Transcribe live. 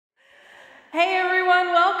Hey everyone,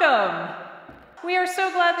 welcome. We are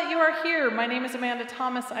so glad that you are here. My name is Amanda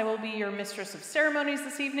Thomas. I will be your mistress of ceremonies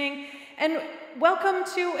this evening, and welcome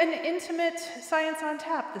to an intimate Science on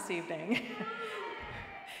Tap this evening.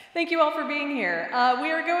 Thank you all for being here.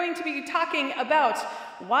 We are going to be talking about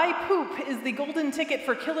why poop is the golden ticket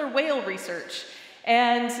for killer whale research.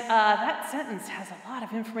 And that sentence has a lot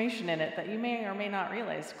of information in it that you may or may not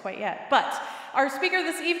realize quite yet. But our speaker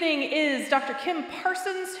this evening is Dr. Kim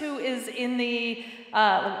Parsons, who is in the,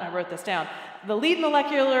 I wrote this down, she leads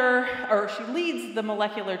the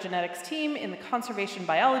molecular genetics team in the conservation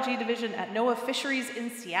biology division at NOAA Fisheries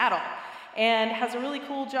in Seattle, and has a really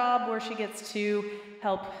cool job where she gets to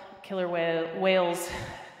help killer whales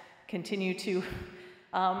continue to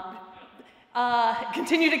kill,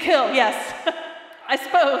 yes. I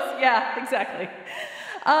suppose, yeah, exactly.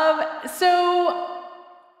 So,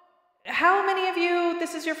 how many of you,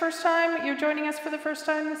 this is your first time, you're joining us for the first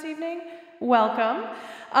time this evening? Welcome.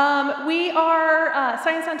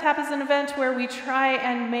 Science on Tap is an event where we try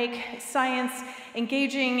and make science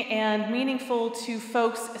engaging and meaningful to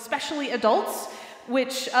folks, especially adults,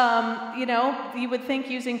 which, you would think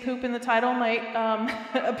using poop in the title might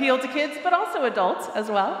appeal to kids, but also adults as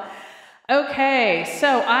well. Okay,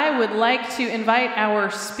 so I would like to invite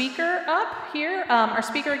our speaker up here. Our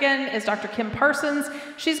speaker again is Dr. Kim Parsons.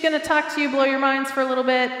 She's going to talk to you, blow your minds for a little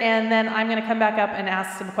bit, and then I'm going to come back up and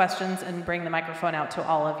ask some questions and bring the microphone out to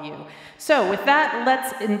all of you. So with that,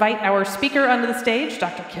 let's invite our speaker onto the stage,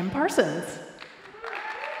 Dr. Kim Parsons.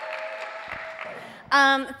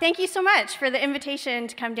 Thank you so much for the invitation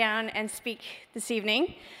to come down and speak this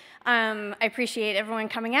evening. I appreciate everyone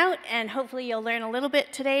coming out, and hopefully you'll learn a little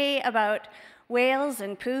bit today about whales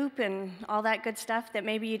and poop and all that good stuff that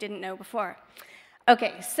maybe you didn't know before.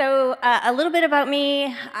 Okay, so a little bit about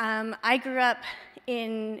me. I grew up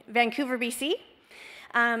in Vancouver, BC,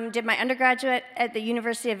 did my undergraduate at the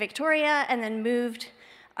University of Victoria, and then moved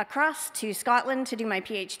across to Scotland to do my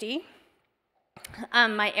PhD.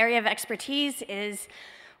 My area of expertise is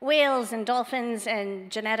whales and dolphins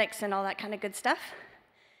and genetics and all that kind of good stuff.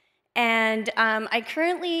 And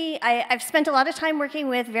I've spent a lot of time working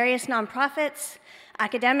with various nonprofits,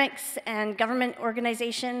 academics, and government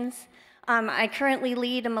organizations. I currently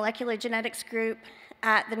lead a molecular genetics group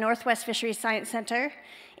at the Northwest Fisheries Science Center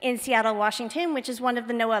in Seattle, Washington, which is one of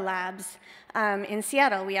the NOAA labs in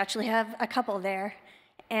Seattle. We actually have a couple there.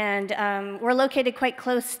 And we're located quite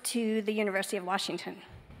close to the University of Washington.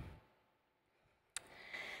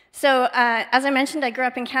 So as I mentioned, I grew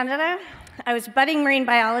up in Canada. I was a budding marine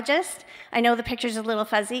biologist. I know the picture's a little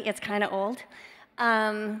fuzzy. It's kind of old.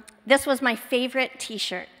 This was my favorite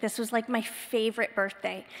T-shirt. This was like my favorite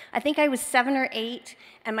birthday. I think I was 7 or 8,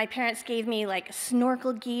 and my parents gave me like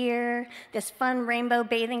snorkel gear, this fun rainbow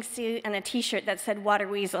bathing suit, and a T-shirt that said water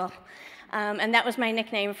weasel. And that was my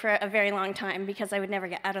nickname for a very long time because I would never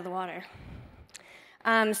get out of the water.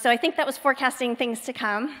 So I think that was forecasting things to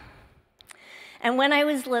come. And when I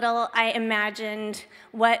was little, I imagined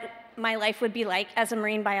what my life would be like as a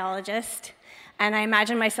marine biologist. And I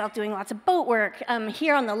imagined myself doing lots of boat work.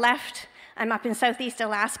 Here on the left, I'm up in Southeast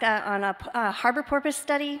Alaska on a harbor porpoise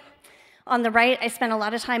study. On the right, I spent a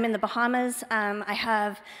lot of time in the Bahamas. I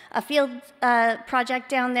have a field project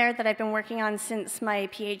down there that I've been working on since my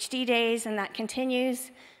PhD days, and that continues.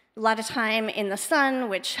 A lot of time in the sun,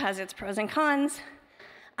 which has its pros and cons.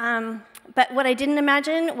 But what I didn't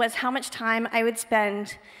imagine was how much time I would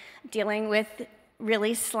spend dealing with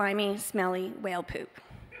really slimy, smelly whale poop.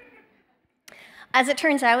 As it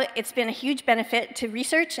turns out, it's been a huge benefit to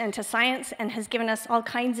research and to science and has given us all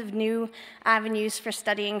kinds of new avenues for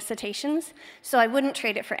studying cetaceans, so I wouldn't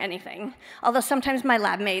trade it for anything, although sometimes my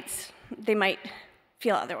lab mates, they might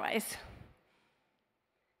feel otherwise.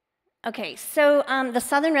 Okay, so the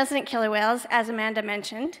southern resident killer whales, as Amanda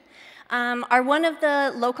mentioned, are one of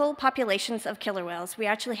the local populations of killer whales. We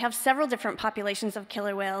actually have several different populations of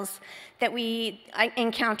killer whales that we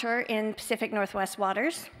encounter in Pacific Northwest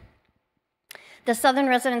waters. The southern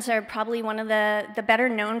residents are probably one of the better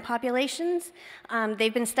known populations.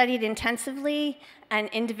 They've been studied intensively and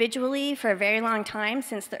individually for a very long time,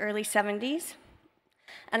 since the early 70s.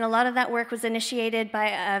 And a lot of that work was initiated by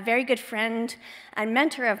a very good friend and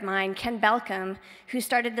mentor of mine, Ken Balcom, who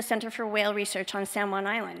started the Center for Whale Research on San Juan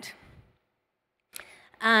Island.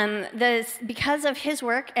 Because of his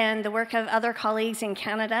work and the work of other colleagues in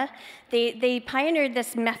Canada, they pioneered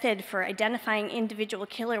this method for identifying individual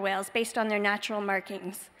killer whales based on their natural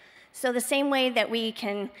markings. So the same way that we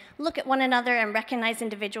can look at one another and recognize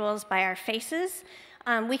individuals by our faces,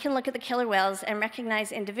 we can look at the killer whales and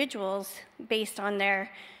recognize individuals based on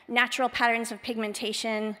their natural patterns of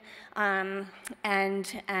pigmentation, and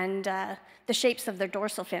the shapes of their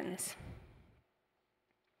dorsal fins.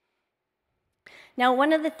 Now,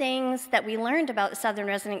 one of the things that we learned about southern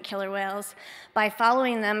resident killer whales by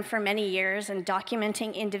following them for many years and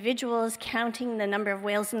documenting individuals, counting the number of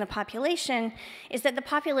whales in the population, is that the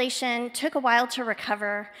population took a while to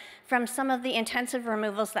recover from some of the intensive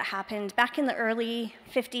removals that happened back in the early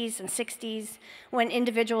 50s and 60s when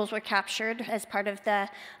individuals were captured as part of the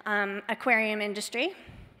aquarium industry.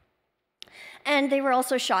 And they were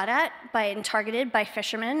also shot at and targeted by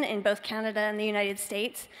fishermen in both Canada and the United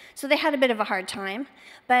States. So they had a bit of a hard time.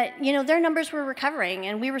 But their numbers were recovering,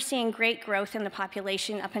 and we were seeing great growth in the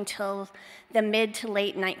population up until the mid to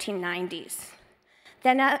late 1990s.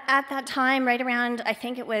 Then at that time, right around, I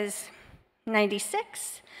think it was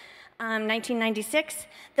 1996,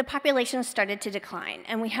 the population started to decline.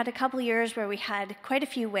 And we had a couple years where we had quite a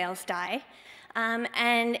few whales die.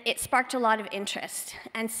 And it sparked a lot of interest.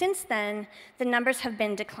 And since then, the numbers have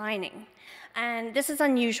been declining. And this is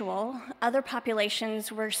unusual. Other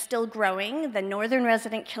populations were still growing. The northern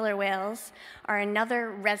resident killer whales are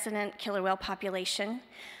another resident killer whale population.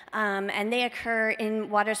 And they occur in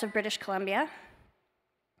waters of British Columbia.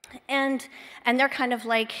 And they're kind of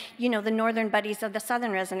like, the northern buddies of the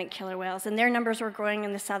southern resident killer whales. And their numbers were growing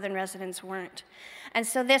and the southern residents weren't. And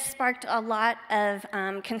so this sparked a lot of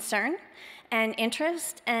concern and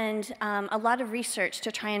interest and a lot of research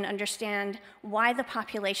to try and understand why the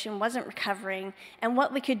population wasn't recovering and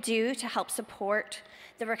what we could do to help support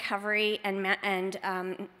the recovery and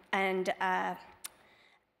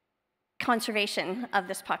conservation of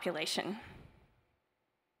this population.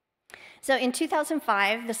 So in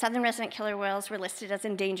 2005, the southern resident killer whales were listed as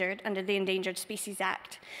endangered under the Endangered Species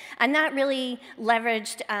Act. And that really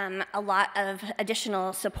leveraged a lot of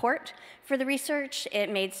additional support for the research.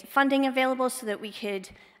 It made funding available so that we could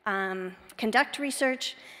conduct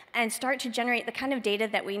research and start to generate the kind of data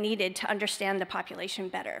that we needed to understand the population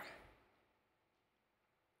better.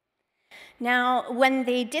 Now, when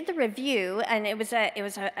they did the review, and it was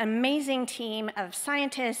an amazing team of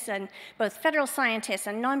scientists, and both federal scientists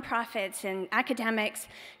and nonprofits and academics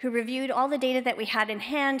who reviewed all the data that we had in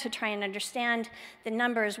hand to try and understand the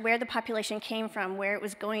numbers, where the population came from, where it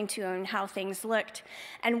was going to, and how things looked,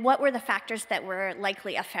 and what were the factors that were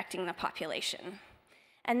likely affecting the population.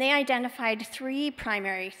 And they identified 3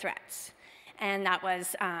 primary threats, and that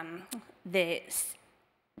was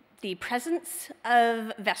the presence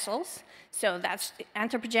of vessels, so that's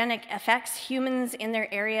anthropogenic effects, humans in their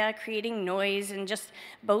area creating noise and just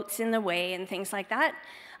boats in the way and things like that,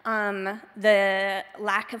 the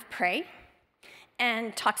lack of prey,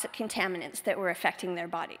 and toxic contaminants that were affecting their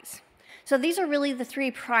bodies. So these are really the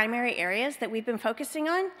 3 primary areas that we've been focusing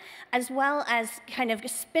on, as well as kind of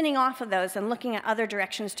spinning off of those and looking at other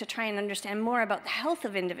directions to try and understand more about the health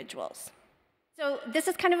of individuals. So this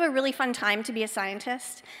is kind of a really fun time to be a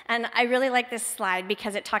scientist, and I really like this slide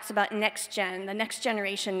because it talks about the next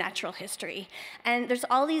generation natural history. And there's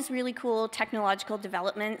all these really cool technological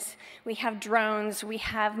developments. We have drones, we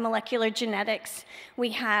have molecular genetics, we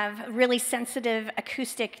have really sensitive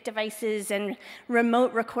acoustic devices and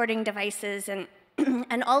remote recording devices, and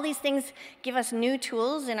all these things give us new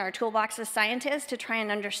tools in our toolbox as scientists to try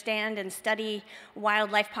and understand and study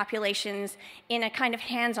wildlife populations in a kind of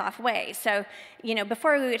hands-off way. So,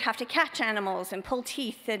 before we would have to catch animals and pull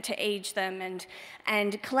teeth to age them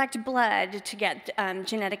and collect blood to get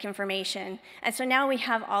genetic information. And so now we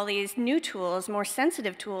have all these new tools, more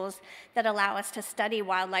sensitive tools, that allow us to study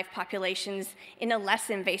wildlife populations in a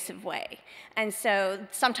less invasive way. And so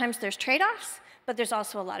sometimes there's trade-offs, but there's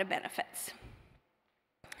also a lot of benefits.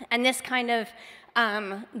 And this kind of,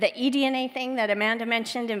 the eDNA thing that Amanda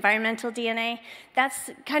mentioned, environmental DNA, that's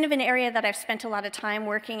kind of an area that I've spent a lot of time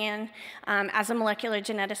working in. As a molecular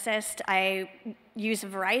geneticist, I use a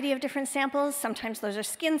variety of different samples. Sometimes those are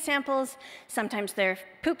skin samples, sometimes they're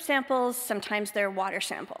poop samples, sometimes they're water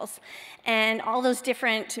samples. And all those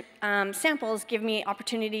different samples give me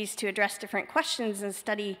opportunities to address different questions and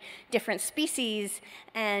study different species,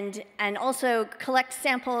 and also collect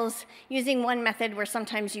samples using one method where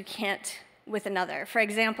sometimes you can't with another. For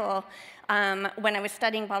example, when I was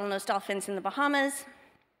studying bottlenose dolphins in the Bahamas,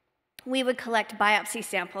 we would collect biopsy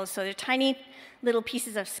samples, so they're tiny little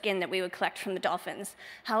pieces of skin that we would collect from the dolphins.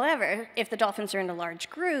 However, if the dolphins are in a large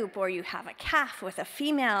group, or you have a calf with a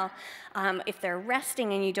female, if they're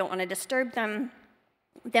resting and you don't want to disturb them,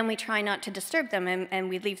 then we try not to disturb them and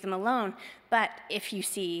we leave them alone. But if you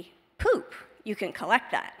see poop, you can collect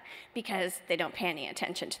that because they don't pay any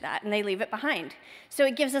attention to that and they leave it behind. So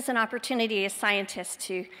it gives us an opportunity as scientists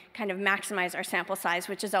to kind of maximize our sample size,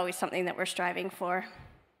 which is always something that we're striving for.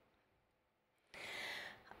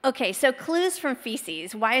 Okay, so clues from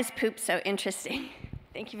feces. Why is poop so interesting?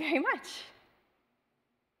 Thank you very much.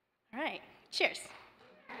 All right, cheers.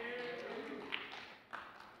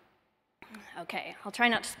 Okay, I'll try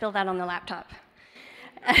not to spill that on the laptop.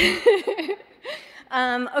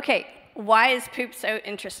 Okay, why is poop so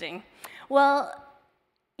interesting? Well,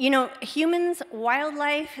 you know, humans,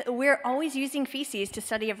 wildlife, we're always using feces to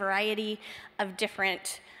study a variety of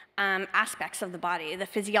different aspects of the body, the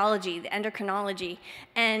physiology, the endocrinology,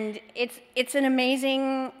 and it's an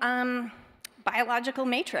amazing biological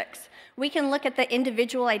matrix. We can look at the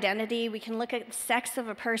individual identity, we can look at the sex of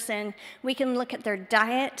a person, we can look at their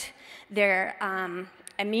diet, their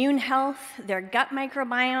immune health, their gut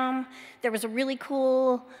microbiome. There was a really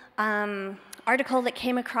cool article that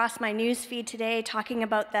came across my news feed today talking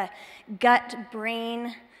about the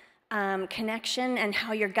gut-brain connection and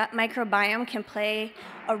how your gut microbiome can play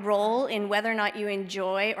a role in whether or not you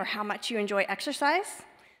enjoy or how much you enjoy exercise.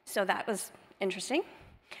 So that was interesting.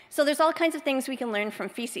 So there's all kinds of things we can learn from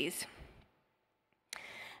feces.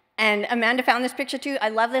 And Amanda found this picture too. I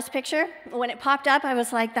love this picture. When it popped up, I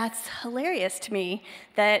was like, that's hilarious to me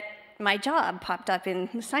that my job popped up in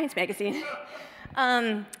the Science magazine.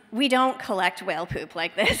 We don't collect whale poop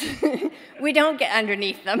like this. We don't get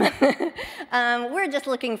underneath them. We're just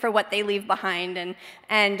looking for what they leave behind, and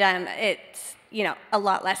it's, you know, a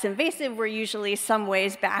lot less invasive. We're usually some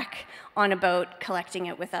ways back on a boat collecting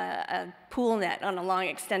it with a pool net on a long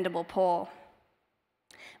extendable pole.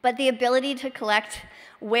 But the ability to collect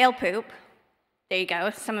whale poop, there you go,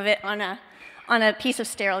 some of it on a piece of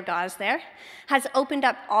sterile gauze there, has opened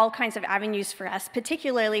up all kinds of avenues for us,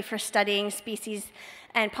 particularly for studying species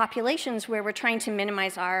and populations where we're trying to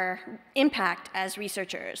minimize our impact as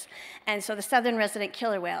researchers. And so the southern resident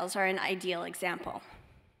killer whales are an ideal example.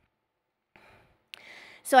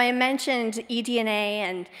 So I mentioned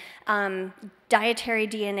eDNA and dietary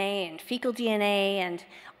DNA and fecal DNA, and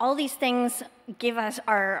all these things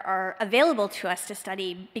are available to us to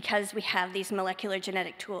study because we have these molecular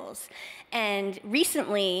genetic tools. And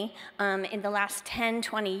recently, in the last 10,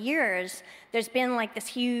 20 years, there's been like this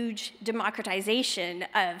huge democratization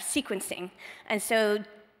of sequencing. And so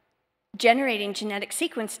generating genetic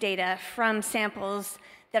sequence data from samples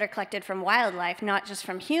that are collected from wildlife, not just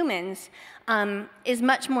from humans, is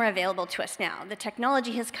much more available to us now. The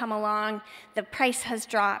technology has come along, the price has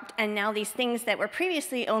dropped, and now these things that were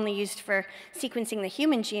previously only used for sequencing the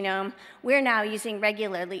human genome, we're now using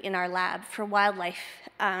regularly in our lab for wildlife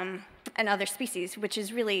and other species, which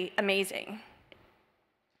is really amazing.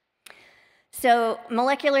 So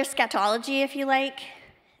molecular scatology, if you like,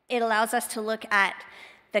 it allows us to look at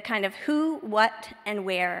the kind of who, what, and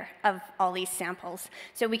where of all these samples.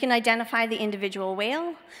 So we can identify the individual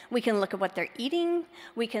whale, we can look at what they're eating,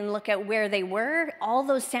 we can look at where they were. All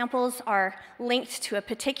those samples are linked to a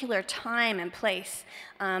particular time and place.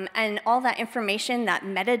 And all that information, that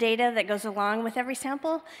metadata that goes along with every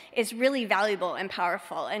sample, is really valuable and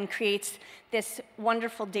powerful and creates this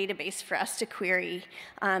wonderful database for us to query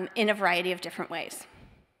in a variety of different ways.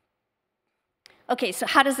 Okay, so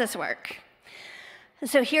how does this work?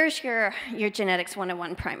 So here's your Genetics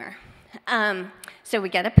 101 primer. So we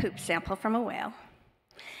get a poop sample from a whale,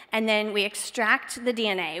 and then we extract the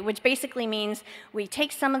DNA, which basically means we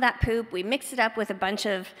take some of that poop, we mix it up with a bunch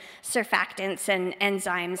of surfactants and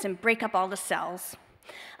enzymes and break up all the cells.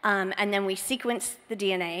 And then we sequence the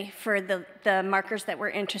DNA for the markers that we're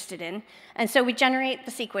interested in. And so we generate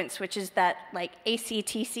the sequence, which is that like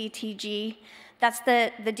ACTCTG. That's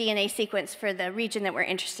the DNA sequence for the region that we're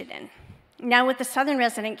interested in. Now with the southern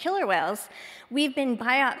resident killer whales, we've been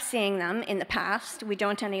biopsying them in the past. We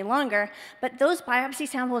don't any longer, but those biopsy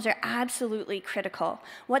samples are absolutely critical.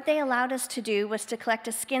 What they allowed us to do was to collect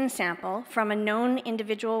a skin sample from a known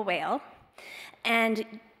individual whale and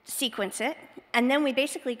sequence it, and then we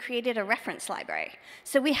basically created a reference library.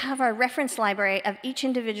 So we have our reference library of each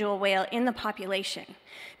individual whale in the population.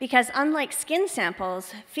 Because unlike skin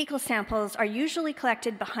samples, fecal samples are usually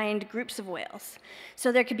collected behind groups of whales.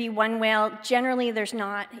 So there could be one whale, generally there's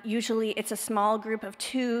not, usually it's a small group of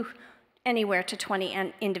 2, anywhere to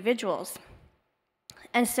 20 individuals.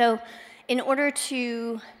 And so in order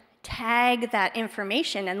to tag that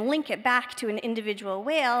information and link it back to an individual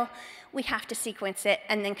whale, we have to sequence it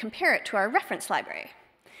and then compare it to our reference library.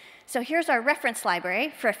 So here's our reference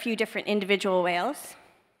library for a few different individual whales.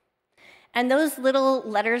 And those little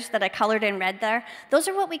letters that I colored in red there, those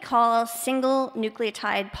are what we call single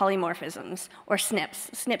nucleotide polymorphisms, or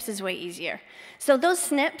SNPs. SNPs is way easier. So those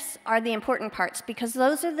SNPs are the important parts because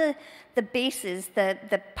those are the bases,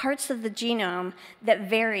 the parts of the genome that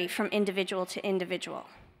vary from individual to individual.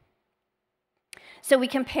 So we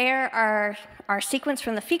compare our sequence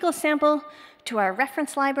from the fecal sample to our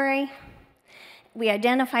reference library. We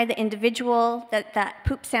identify the individual that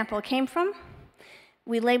poop sample came from.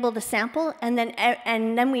 We label the sample, and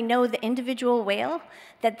then we know the individual whale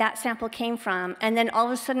that sample came from. And then all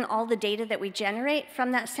of a sudden, all the data that we generate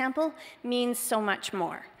from that sample means so much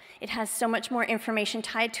more. It has so much more information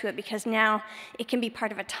tied to it because now it can be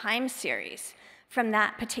part of a time series from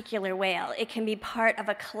that particular whale. It can be part of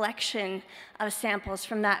a collection of samples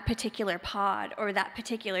from that particular pod or that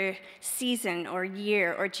particular season or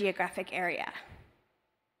year or geographic area.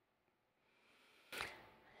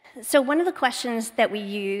 So one of the questions that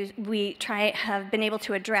have been able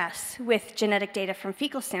to address with genetic data from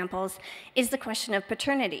fecal samples is the question of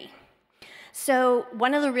paternity. So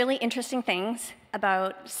one of the really interesting things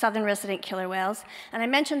about southern resident killer whales, and I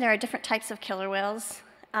mentioned there are different types of killer whales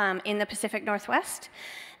in the Pacific Northwest,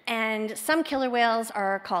 and some killer whales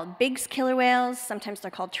are called Biggs killer whales, sometimes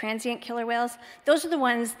they're called transient killer whales. Those are the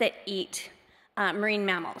ones that eat marine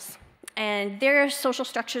mammals. And their social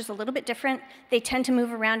structure is a little bit different. They tend to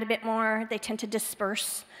move around a bit more. They tend to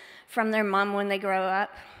disperse from their mom when they grow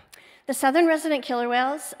up. The southern resident killer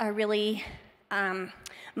whales are really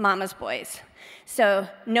mama's boys. So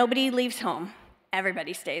nobody leaves home.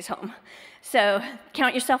 Everybody stays home. So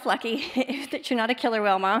count yourself lucky that you're not a killer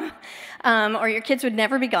whale mom, or your kids would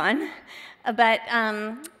never be gone. But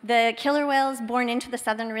the killer whales born into the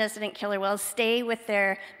southern resident killer whales stay with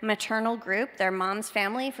their maternal group, their mom's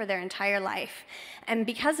family, for their entire life. And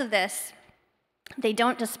because of this, they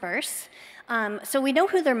don't disperse. So we know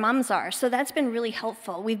who their moms are, so that's been really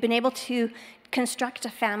helpful. We've been able to construct a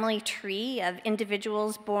family tree of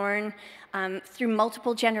individuals born through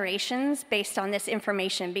multiple generations based on this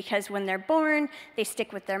information, because when they're born, they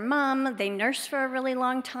stick with their mom, they nurse for a really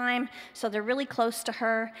long time, so they're really close to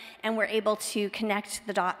her, and we're able to connect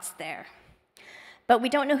the dots there. But we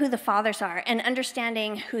don't know who the fathers are, and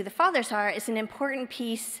understanding who the fathers are is an important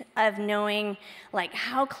piece of knowing, like,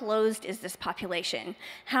 how closed is this population?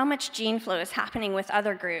 How much gene flow is happening with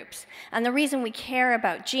other groups? And the reason we care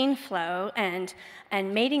about gene flow and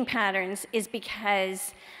mating patterns is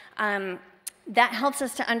because that helps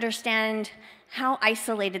us to understand how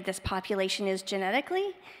isolated this population is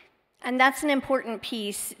genetically, and that's an important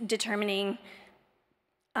piece determining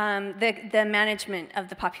the management of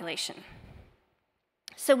the population.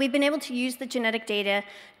 So we've been able to use the genetic data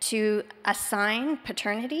to assign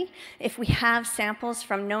paternity. If we have samples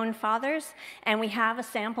from known fathers and we have a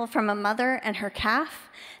sample from a mother and her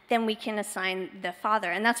calf, then we can assign the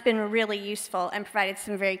father. And that's been really useful and provided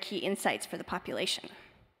some very key insights for the population.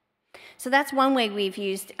 So that's one way we've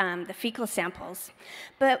used the fecal samples.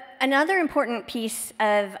 But another important piece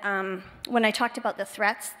of, when I talked about the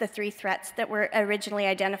threats, the 3 threats that were originally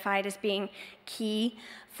identified as being key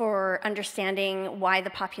for understanding why the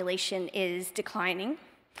population is declining.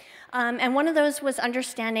 And one of those was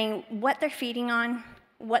understanding what they're feeding on,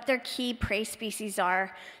 what their key prey species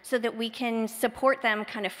are, so that we can support them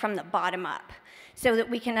kind of from the bottom up, so that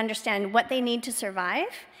we can understand what they need to survive.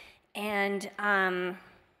 And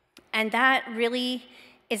that really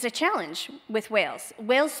is a challenge with whales.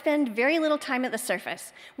 Whales spend very little time at the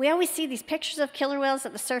surface. We always see these pictures of killer whales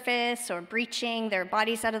at the surface or breaching their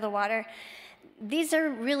bodies out of the water. These are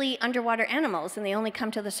really underwater animals, and they only come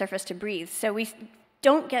to the surface to breathe. So we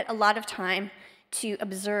don't get a lot of time to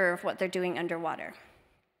observe what they're doing underwater.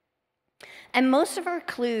 And most of our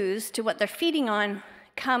clues to what they're feeding on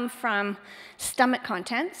come from stomach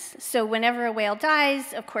contents. So whenever a whale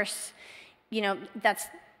dies, of course, you know, that's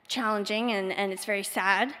challenging and it's very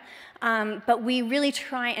sad. But we really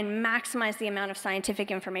try and maximize the amount of scientific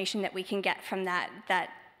information that we can get from that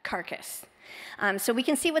carcass. So we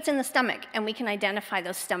can see what's in the stomach, and we can identify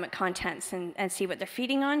those stomach contents and see what they're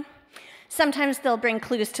feeding on. Sometimes they'll bring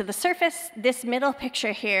clues to the surface. This middle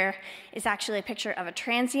picture here is actually a picture of a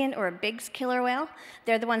transient or a Biggs killer whale.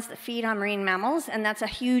 They're the ones that feed on marine mammals, and that's a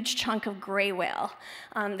huge chunk of gray whale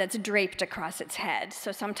that's draped across its head.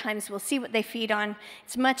 So sometimes we'll see what they feed on.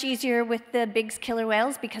 It's much easier with the Biggs killer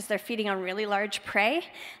whales because they're feeding on really large prey,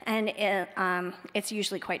 and it's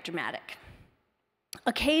usually quite dramatic.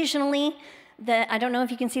 Occasionally, I don't know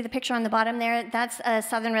if you can see the picture on the bottom there. That's a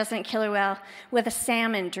southern resident killer whale with a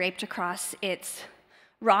salmon draped across its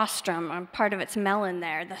rostrum, or part of its melon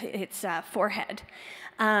there, its forehead.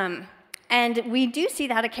 And we do see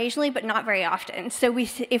that occasionally, but not very often. So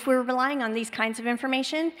if we're relying on these kinds of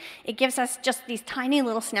information, it gives us just these tiny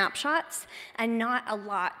little snapshots and not a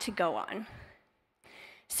lot to go on.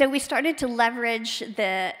 So we started to leverage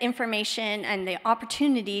the information and the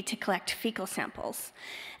opportunity to collect fecal samples.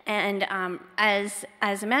 And as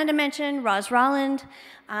Amanda mentioned, Roz Rolland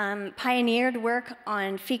pioneered work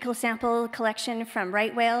on fecal sample collection from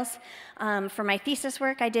right whales. For my thesis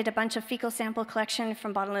work, I did a bunch of fecal sample collection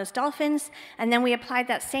from bottlenose dolphins, and then we applied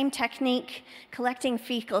that same technique collecting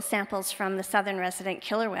fecal samples from the southern resident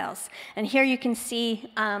killer whales. And here you can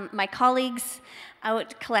see my colleagues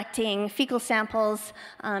out collecting fecal samples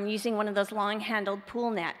using one of those long-handled pool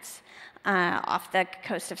nets off the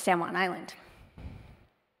coast of San Juan Island.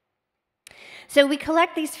 So we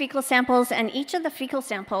collect these fecal samples, and each of the fecal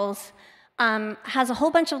samples has a whole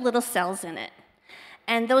bunch of little cells in it.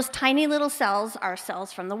 And those tiny little cells are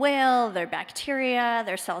cells from the whale, they're bacteria,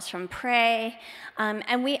 they're cells from prey,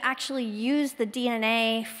 and we actually use the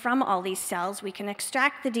DNA from all these cells. We can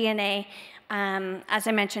extract the DNA, as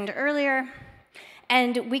I mentioned earlier,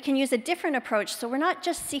 and we can use a different approach, so we're not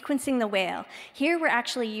just sequencing the whale. Here we're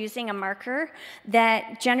actually using a marker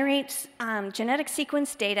that generates genetic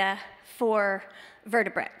sequence data for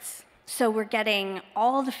vertebrates. So we're getting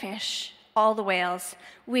all the fish, all the whales.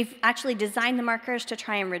 We've actually designed the markers to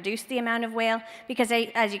try and reduce the amount of whale, because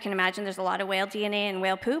as you can imagine, there's a lot of whale DNA and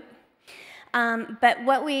whale poop. But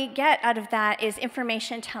what we get out of that is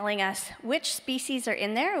information telling us which species are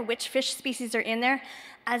in there, which fish species are in there,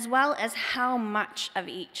 as well as how much of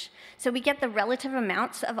each. So we get the relative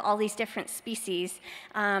amounts of all these different species,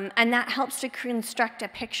 and that helps to construct a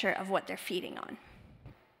picture of what they're feeding on.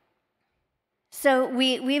 So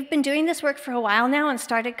we've been doing this work for a while now and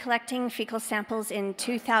started collecting fecal samples in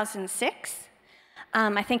 2006.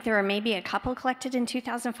 I think there were maybe a couple collected in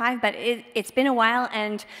 2005, but it's been a while,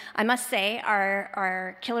 and I must say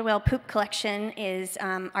our killer whale poop collection is,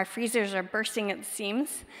 our freezers are bursting at the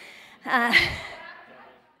seams.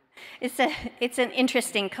 It's an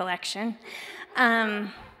interesting collection.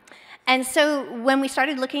 And so when we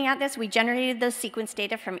started looking at this, we generated those sequence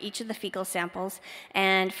data from each of the fecal samples.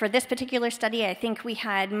 And for this particular study, I think we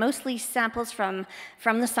had mostly samples from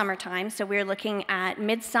the summertime. So we were looking at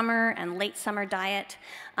midsummer and late summer diet.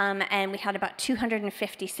 And we had about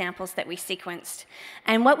 250 samples that we sequenced.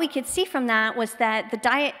 And what we could see from that was that the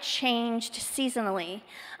diet changed seasonally.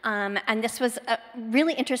 And this was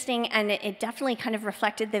really interesting, and it definitely kind of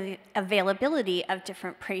reflected the availability of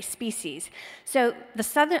different prey species. So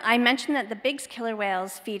I mentioned that the Biggs killer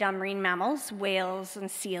whales feed on marine mammals, whales and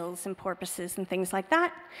seals and porpoises and things like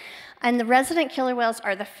that. And the resident killer whales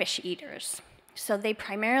are the fish eaters. So they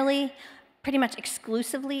primarily, pretty much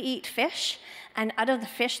exclusively eat fish, and out of the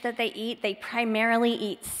fish that they eat, they primarily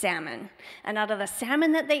eat salmon. And out of the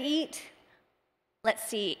salmon that they eat, let's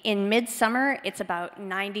see, in midsummer, it's about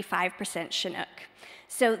 95% Chinook.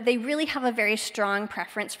 So they really have a very strong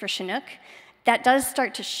preference for Chinook. That does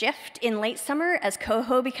start to shift in late summer as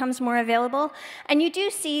coho becomes more available. And you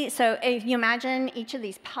do see, so if you imagine each of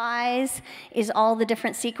these pies is all the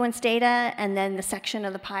different sequence data, and then the section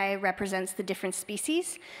of the pie represents the different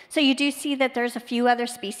species. So you do see that there's a few other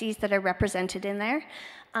species that are represented in there.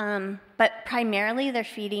 But primarily they're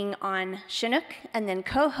feeding on Chinook and then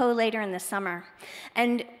coho later in the summer.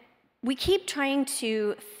 And we keep trying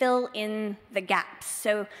to fill in the gaps.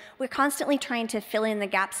 So we're constantly trying to fill in the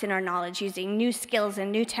gaps in our knowledge using new skills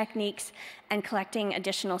and new techniques and collecting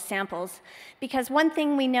additional samples. Because one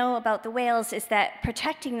thing we know about the whales is that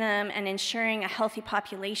protecting them and ensuring a healthy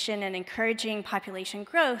population and encouraging population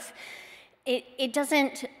growth, it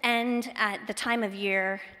doesn't end at the time of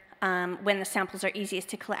year when the samples are easiest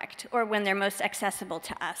to collect, or when they're most accessible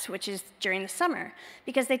to us, which is during the summer,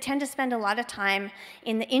 because they tend to spend a lot of time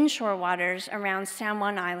in the inshore waters around San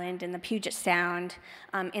Juan Island and the Puget Sound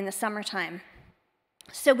in the summertime.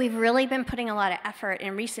 So we've really been putting a lot of effort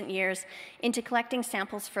in recent years into collecting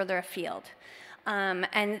samples further afield,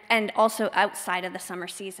 and also outside of the summer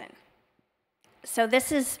season. So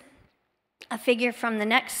this is a figure from the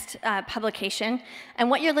next publication. And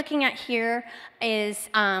what you're looking at here is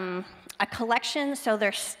a collection, so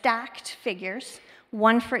they're stacked figures,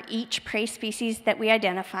 one for each prey species that we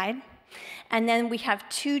identified. And then we have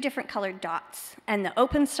two different colored dots. And the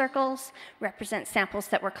open circles represent samples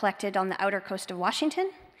that were collected on the outer coast of Washington.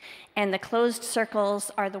 And the closed circles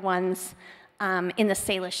are the ones in the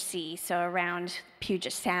Salish Sea, so around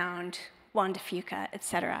Puget Sound, Juan de Fuca, et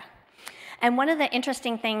cetera. And one of the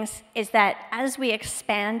interesting things is that as we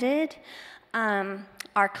expanded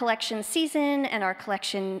our collection season and our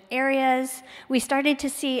collection areas, we started to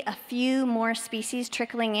see a few more species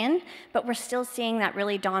trickling in, but we're still seeing that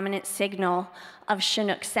really dominant signal of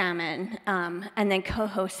Chinook salmon and then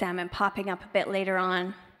coho salmon popping up a bit later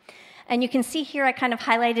on. And you can see here I kind of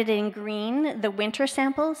highlighted in green the winter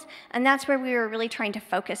samples, and that's where we were really trying to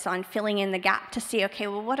focus on filling in the gap to see, okay,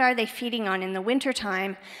 well, what are they feeding on in the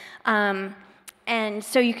wintertime? And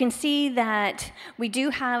so you can see that we do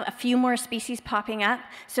have a few more species popping up.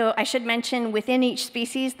 So I should mention, within each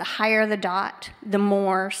species, the higher the dot, the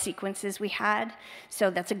more sequences we had. So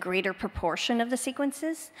that's a greater proportion of the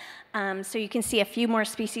sequences. So you can see a few more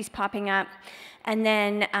species popping up. And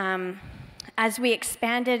then as we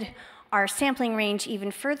expanded our sampling range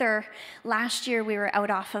even further, last year we were out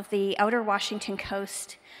off of the outer Washington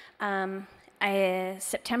coast,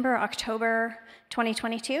 September, October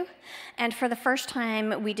 2022, and for the first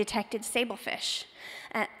time we detected sablefish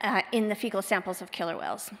in the fecal samples of killer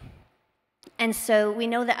whales. And so we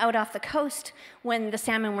know that out off the coast, when the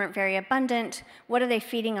salmon weren't very abundant, what are they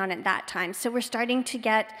feeding on at that time? So we're starting to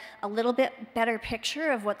get a little bit better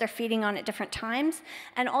picture of what they're feeding on at different times,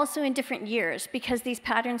 and also in different years, because these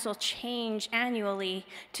patterns will change annually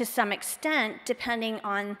to some extent, depending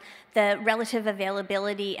on the relative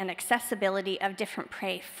availability and accessibility of different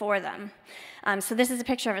prey for them. So this is a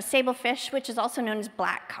picture of a sablefish, which is also known as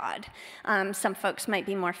black cod. Some folks might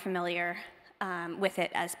be more familiar with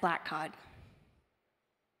it as black cod.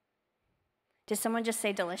 Did someone just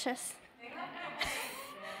say delicious?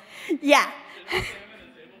 Yeah.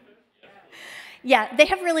 Yeah, they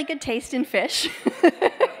have really good taste in fish.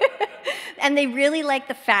 And they really like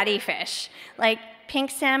the fatty fish. Like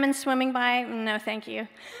pink salmon swimming by, no thank you.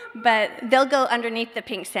 But they'll go underneath the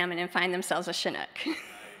pink salmon and find themselves a Chinook.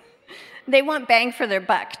 They want bang for their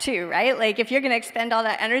buck too, right? Like if you're gonna expend all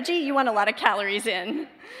that energy, you want a lot of calories in.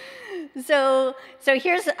 So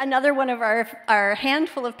here's another one of our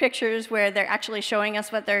handful of pictures where they're actually showing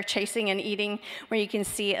us what they're chasing and eating, where you can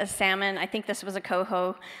see a salmon. I think this was a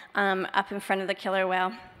coho up in front of the killer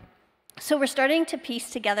whale. So we're starting to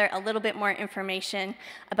piece together a little bit more information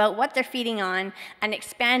about what they're feeding on and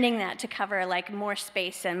expanding that to cover like more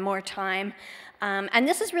space and more time. And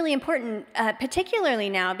this is really important, particularly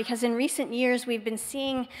now, because in recent years we've been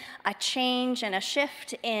seeing a change and a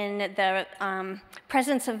shift in the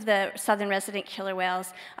presence of the southern resident killer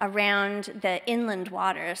whales around the inland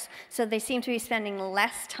waters. So they seem to be spending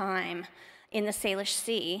less time in the Salish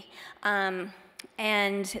Sea.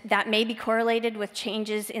 And that may be correlated with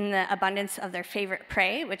changes in the abundance of their favorite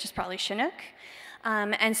prey, which is probably Chinook.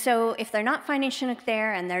 And so if they're not finding Chinook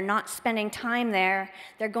there and they're not spending time there,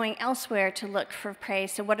 they're going elsewhere to look for prey.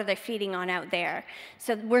 So what are they feeding on out there?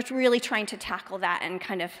 So we're really trying to tackle that, and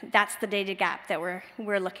kind of that's the data gap that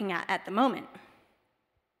we're looking at the moment.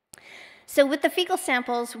 So with the fecal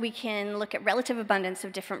samples, we can look at relative abundance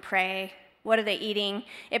of different prey. What are they eating?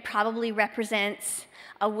 It probably represents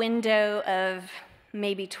a window of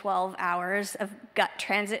maybe 12 hours of gut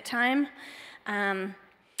transit time.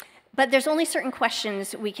 But there's only certain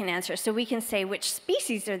questions we can answer. So we can say which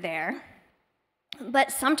species are there,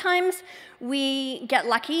 but sometimes we get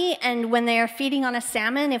lucky, and when they're feeding on a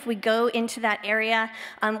salmon, if we go into that area,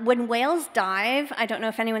 when whales dive, I don't know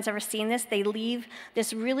if anyone's ever seen this, they leave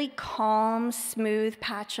this really calm, smooth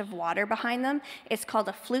patch of water behind them. It's called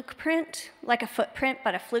a fluke print, like a footprint,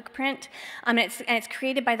 but a fluke print. And it's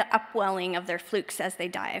created by the upwelling of their flukes as they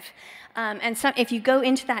dive. And if you go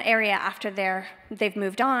into that area after they've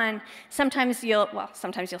moved on, sometimes you'll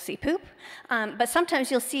see poop, but sometimes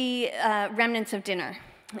you'll see remnants of dinner.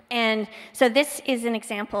 And so this is an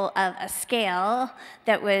example of a scale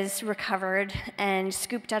that was recovered and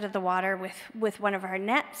scooped out of the water with one of our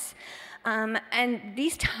nets. And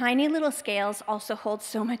these tiny little scales also hold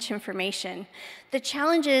so much information. The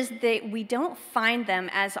challenge is that we don't find them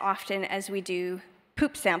as often as we do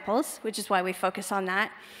poop samples, which is why we focus on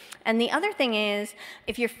that. And the other thing is,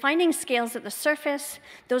 if you're finding scales at the surface,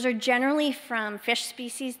 those are generally from fish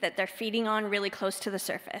species that they're feeding on really close to the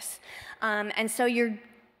surface. And so you're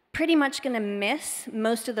pretty much going to miss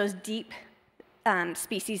most of those deep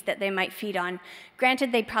species that they might feed on.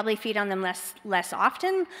 Granted, they probably feed on them less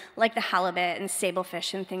often, like the halibut and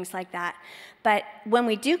sablefish and things like that. But when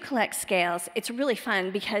we do collect scales, it's really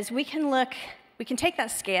fun because we can take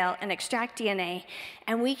that scale and extract DNA,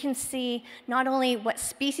 and we can see not only what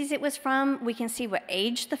species it was from, we can see what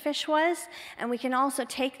age the fish was, and we can also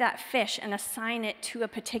take that fish and assign it to a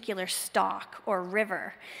particular stock or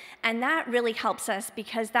river. And that really helps us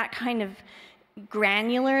because that kind of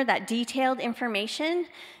granular, that detailed information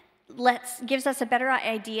gives us a better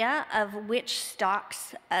idea of which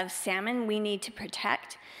stocks of salmon we need to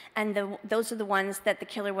protect, and those are the ones that the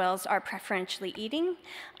killer whales are preferentially eating,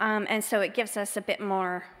 and so it gives us a bit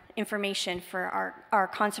more information for our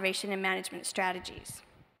conservation and management strategies.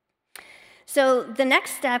 So the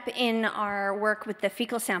next step in our work with the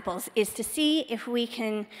fecal samples is to see if we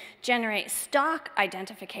can generate stock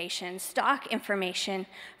identification, stock information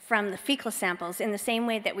from the fecal samples in the same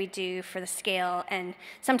way that we do for the scale, and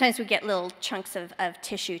sometimes we get little chunks of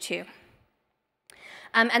tissue too.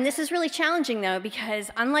 And this is really challenging, though,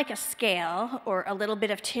 because unlike a scale or a little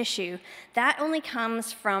bit of tissue, that only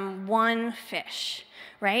comes from one fish,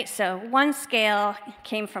 right? So one scale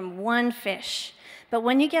came from one fish. But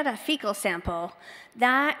when you get a fecal sample,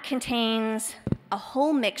 that contains a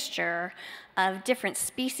whole mixture of different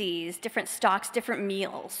species, different stocks, different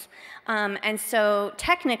meals. And so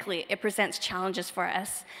technically, it presents challenges for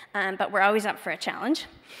us, but we're always up for a challenge.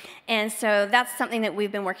 And so that's something that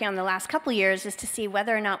we've been working on the last couple years, is to see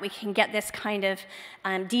whether or not we can get this kind of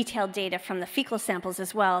detailed data from the fecal samples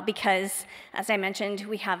as well, because, as I mentioned,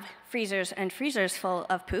 we have freezers and freezers full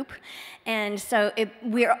of poop. And so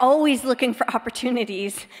we're always looking for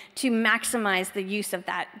opportunities to maximize the use of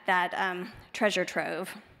that treasure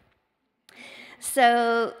trove.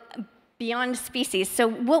 So beyond species, so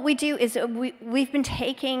what we do is we've been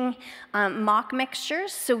taking mock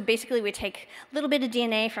mixtures. So basically we take a little bit of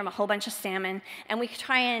DNA from a whole bunch of salmon, and we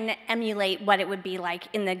try and emulate what it would be like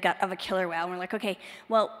in the gut of a killer whale. And we're like, okay,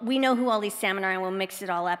 well, we know who all these salmon are, and we'll mix it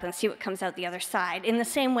all up and see what comes out the other side, in the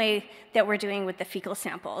same way that we're doing with the fecal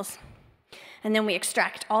samples. And then we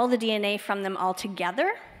extract all the DNA from them all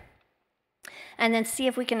together, and then see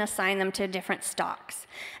if we can assign them to different stocks.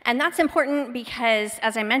 And that's important because,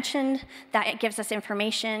 as I mentioned, that it gives us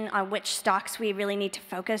information on which stocks we really need to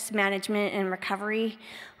focus management and recovery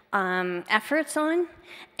efforts on.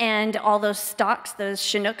 And all those stocks, those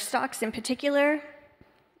Chinook stocks in particular,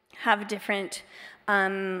 have different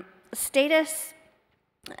status,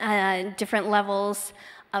 different levels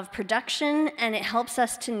of production, and it helps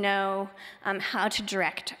us to know how to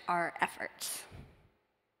direct our efforts.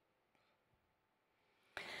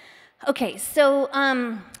 Okay, so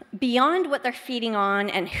beyond what they're feeding on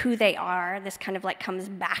and who they are, this kind of like comes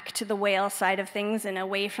back to the whale side of things and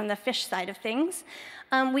away from the fish side of things.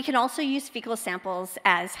 We can also use fecal samples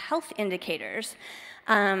as health indicators.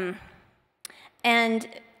 And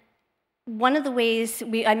one of the ways,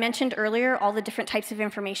 I mentioned earlier, all the different types of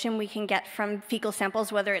information we can get from fecal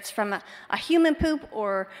samples, whether it's from a human poop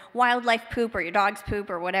or wildlife poop or your dog's poop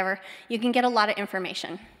or whatever, you can get a lot of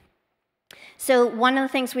information. So one of the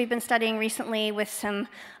things we've been studying recently with some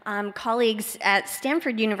colleagues at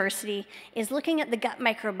Stanford University is looking at the gut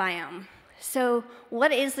microbiome. So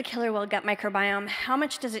what is the killer whale gut microbiome? How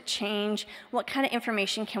much does it change? What kind of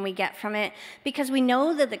information can we get from it? Because we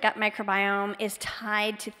know that the gut microbiome is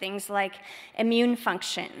tied to things like immune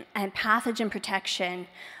function and pathogen protection,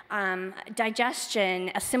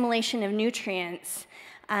 digestion, assimilation of nutrients,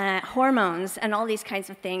 hormones, and all these kinds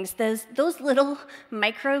of things. Those little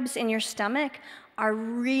microbes in your stomach are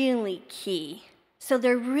really key. So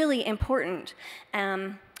they're really important.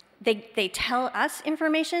 They tell us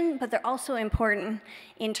information, but they're also important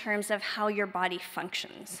in terms of how your body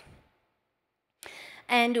functions.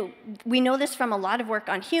 And we know this from a lot of work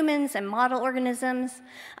on humans and model organisms.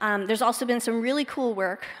 There's also been some really cool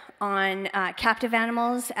work on captive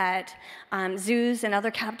animals at zoos and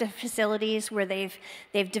other captive facilities where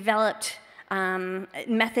they've developed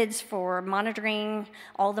methods for monitoring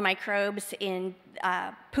all the microbes in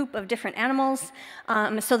poop of different animals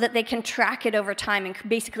so that they can track it over time and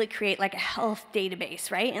basically create like a health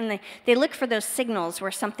database, right? And they look for those signals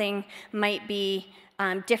where something might be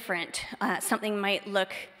different, something might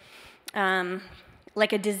look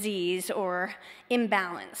like a disease or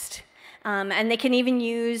imbalanced. And they can even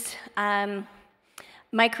use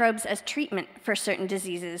microbes as treatment for certain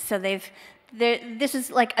diseases. So this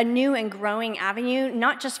is like a new and growing avenue,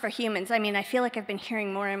 not just for humans. I mean, I feel like I've been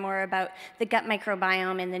hearing more and more about the gut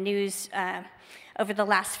microbiome in the news over the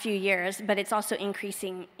last few years, but it's also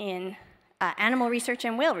increasing in animal research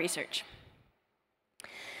and whale research.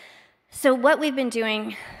 So what we've been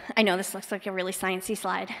doing, I know this looks like a really sciencey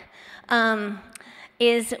slide,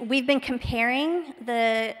 is we've been comparing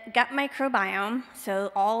the gut microbiome,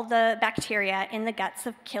 so all the bacteria in the guts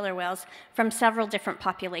of killer whales, from several different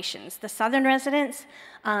populations. The southern residents,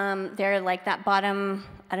 they're like that bottom,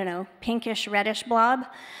 I don't know, pinkish, reddish blob.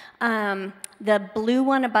 The blue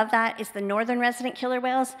one above that is the northern resident killer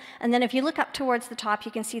whales. And then if you look up towards the top,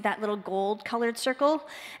 you can see that little gold-colored circle.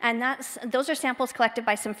 And those are samples collected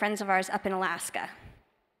by some friends of ours up in Alaska.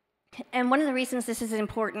 And one of the reasons this is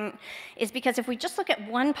important is because if we just look at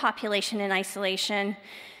one population in isolation,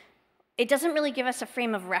 it doesn't really give us a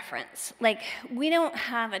frame of reference. Like, we don't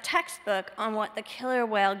have a textbook on what the killer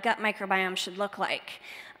whale gut microbiome should look like.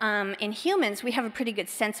 In humans, we have a pretty good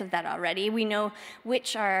sense of that already. We know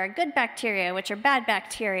which are good bacteria, which are bad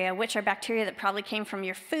bacteria, which are bacteria that probably came from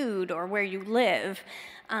your food or where you live.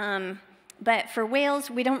 But for whales,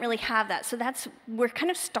 we don't really have that. So we're kind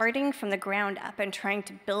of starting from the ground up and trying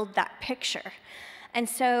to build that picture. And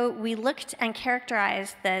so we looked and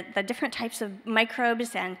characterized the different types of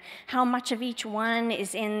microbes and how much of each one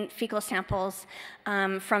is in fecal samples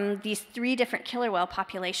from these 3 different killer whale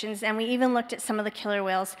populations. And we even looked at some of the killer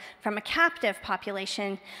whales from a captive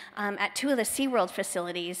population at 2 of the SeaWorld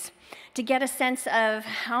facilities to get a sense of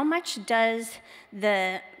how much does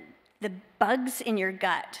the bugs in your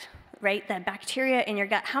gut, right, the bacteria in your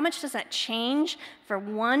gut, how much does that change for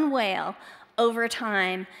one whale over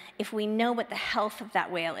time if we know what the health of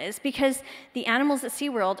that whale is? Because the animals at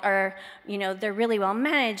SeaWorld are, they're really well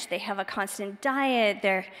managed, they have a constant diet,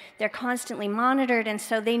 they're constantly monitored, and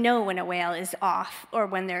so they know when a whale is off or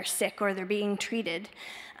when they're sick or they're being treated.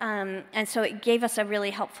 And so it gave us a really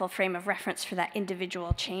helpful frame of reference for that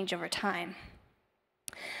individual change over time.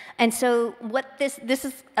 And so what this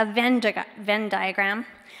is a Venn diagram.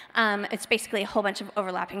 It's basically a whole bunch of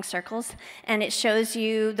overlapping circles, and it shows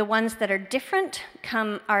you the ones that are different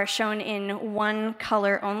are shown in one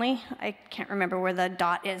color only. I can't remember where the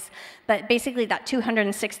dot is, but basically that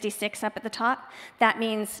 266 up at the top, that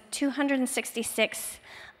means 266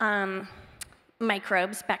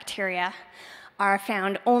 microbes, bacteria, are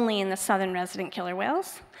found only in the southern resident killer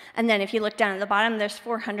whales. And then if you look down at the bottom, there's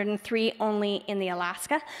 403 only in the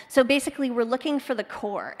Alaska. So basically, we're looking for the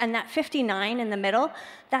core. And that 59 in the middle,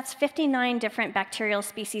 that's 59 different bacterial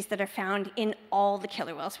species that are found in all the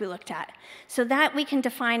killer whales we looked at. So that we can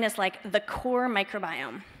define as like the core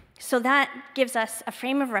microbiome. So that gives us a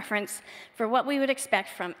frame of reference for what we would expect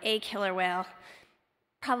from a killer whale,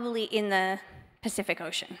 probably in the Pacific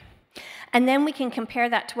Ocean. And then we can compare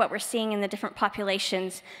that to what we're seeing in the different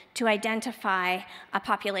populations to identify a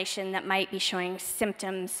population that might be showing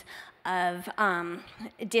symptoms of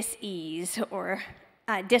dis-ease or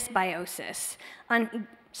dysbiosis on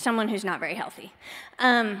someone who's not very healthy.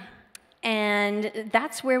 And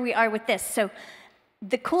that's where we are with this. So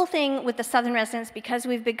the cool thing with the southern residents, because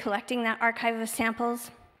we've been collecting that archive of samples,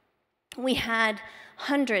 we had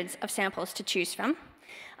hundreds of samples to choose from.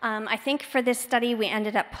 I think for this study, we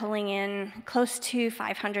ended up pulling in close to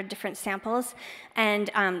 500 different samples. And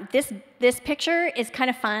this picture is kind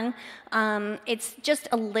of fun. It's just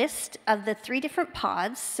a list of the 3 different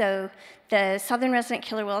pods. So the southern resident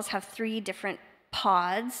killer whales have 3 different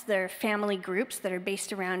pods. They're family groups that are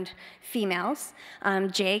based around females,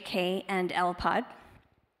 J, K, and L pod.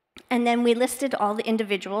 And then we listed all the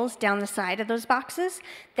individuals down the side of those boxes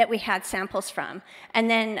that we had samples from. And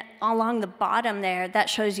then along the bottom there, that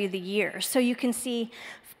shows you the year. So you can see,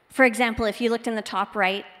 for example, if you looked in the top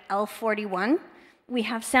right, L41, we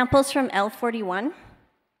have samples from L41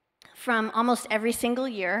 from almost every single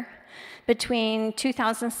year between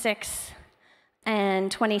 2006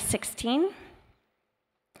 and 2016.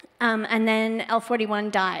 And then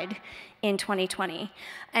L41 died in 2020.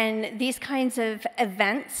 And these kinds of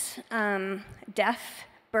events, death,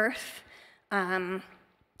 birth,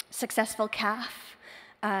 successful calf,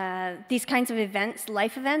 these kinds of events,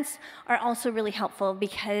 life events, are also really helpful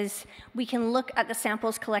because we can look at the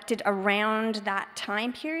samples collected around that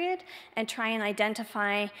time period and try and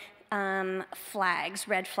identify flags,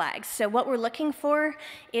 red flags. So what we're looking for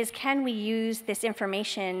is, can we use this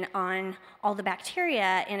information on all the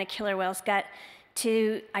bacteria in a killer whale's gut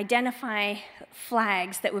to identify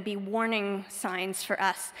flags that would be warning signs for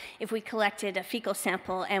us if we collected a fecal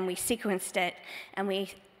sample and we sequenced it and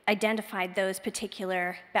we identified those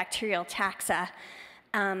particular bacterial taxa.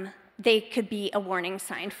 They could be a warning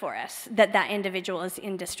sign for us that that individual is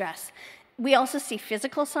in distress. We also see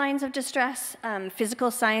physical signs of distress,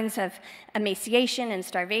 physical signs of emaciation and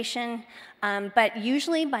starvation, but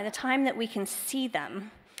usually by the time that we can see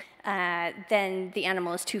them, then the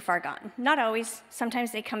animal is too far gone. Not always.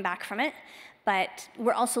 Sometimes they come back from it, but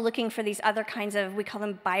we're also looking for these other kinds of, we call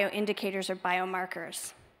them bioindicators or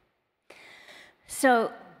biomarkers.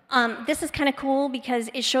 So this is kind of cool because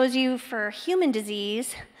it shows you for human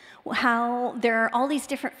disease how there are all these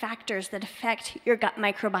different factors that affect your gut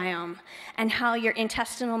microbiome and how your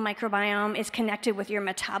intestinal microbiome is connected with your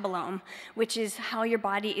metabolome, which is how your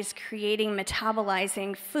body is creating,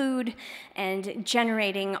 metabolizing food and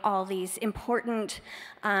generating all these important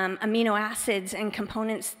amino acids and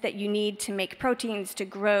components that you need to make proteins, to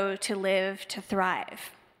grow, to live, to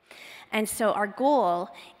thrive. And so our goal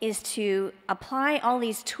is to apply all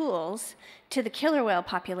these tools to the killer whale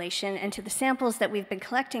population and to the samples that we've been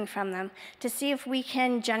collecting from them to see if we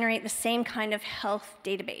can generate the same kind of health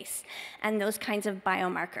database and those kinds of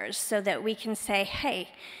biomarkers so that we can say, hey,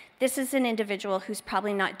 this is an individual who's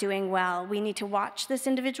probably not doing well. We need to watch this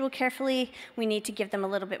individual carefully. We need to give them a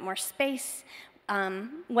little bit more space.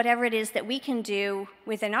 Whatever it is that we can do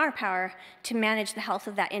within our power to manage the health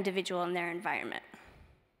of that individual and their environment.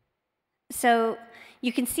 So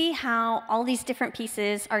you can see how all these different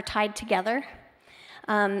pieces are tied together.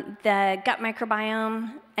 The gut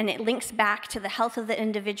microbiome, and it links back to the health of the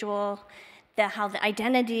individual, how the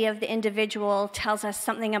identity of the individual tells us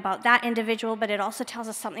something about that individual, but it also tells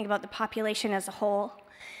us something about the population as a whole.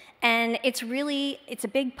 And it's a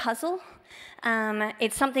big puzzle.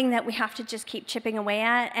 It's something that we have to just keep chipping away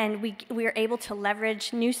at, and we are able to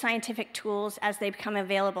leverage new scientific tools as they become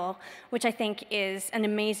available, which I think is an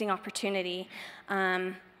amazing opportunity.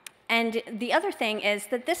 And the other thing is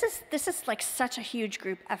that this is like such a huge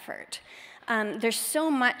group effort. There's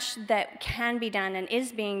so much that can be done and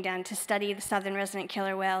is being done to study the southern resident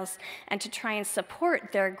killer whales and to try and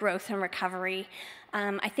support their growth and recovery.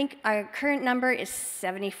 I think our current number is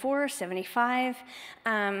 74, 75,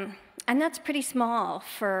 and that's pretty small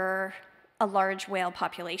for a large whale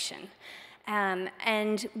population.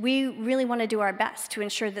 And we really want to do our best to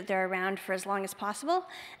ensure that they're around for as long as possible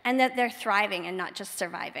and that they're thriving and not just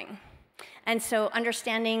surviving. And so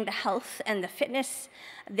understanding the health and the fitness,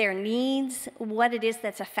 their needs, what it is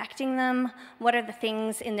that's affecting them, what are the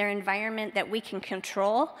things in their environment that we can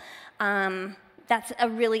control, that's a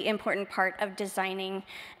really important part of designing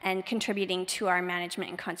and contributing to our management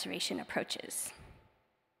and conservation approaches.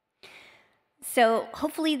 So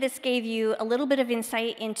hopefully this gave you a little bit of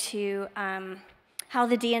insight into how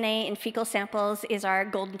the DNA in fecal samples is our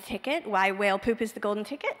golden ticket, why whale poop is the golden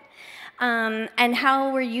ticket, and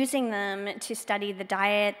how we're using them to study the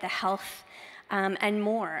diet, the health, and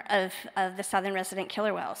more of the southern resident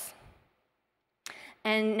killer whales.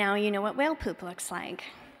 And now you know what whale poop looks like.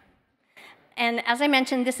 And as I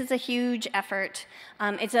mentioned, this is a huge effort.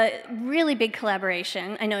 It's a really big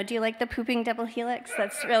collaboration. I know, do you like the pooping double helix?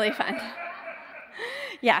 That's really fun.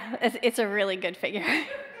 Yeah, it's a really good figure.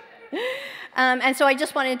 And so I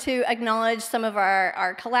just wanted to acknowledge some of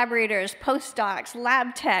our collaborators, postdocs,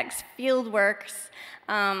 lab techs, fieldworks,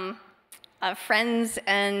 friends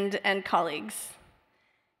and colleagues.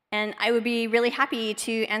 And I would be really happy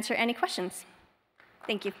to answer any questions.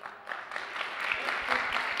 Thank you.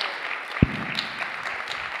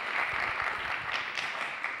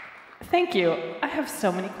 Thank you. I have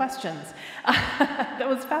so many questions. That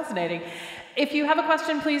was fascinating. If you have a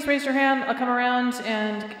question, please raise your hand. I'll come around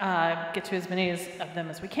and get to as many of them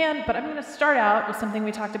as we can. But I'm going to start out with something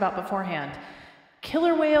we talked about beforehand.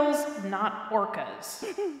 Killer whales, not orcas.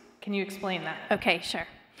 Can you explain that? Okay, sure.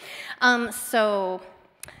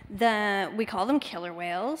 We call them killer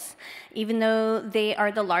whales, even though they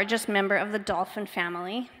are the largest member of the dolphin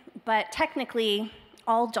family. But technically,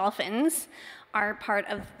 all dolphins are part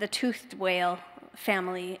of the toothed whale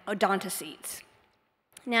family, Odontocetes.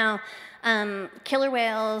 Now, killer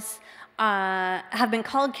whales have been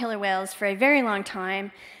called killer whales for a very long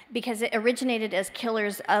time because it originated as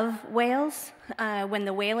killers of whales. When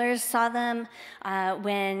the whalers saw them,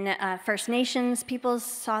 when First Nations peoples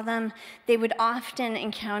saw them, they would often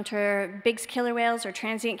encounter big killer whales or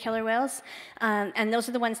transient killer whales, and those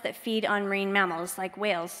are the ones that feed on marine mammals like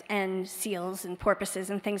whales and seals and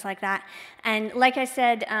porpoises and things like that. And like I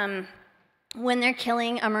said, when they're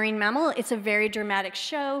killing a marine mammal, it's a very dramatic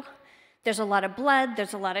show. There's a lot of blood,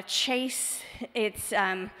 there's a lot of chase. It's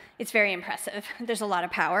very impressive. There's a lot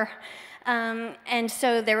of power. And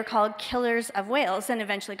so they were called killers of whales and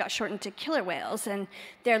eventually got shortened to killer whales. And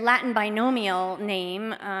their Latin binomial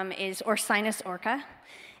name is Orcinus orca.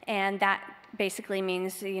 And that basically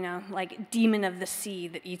means, like demon of the sea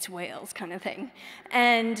that eats whales kind of thing.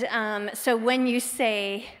 And so when you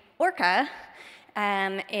say orca,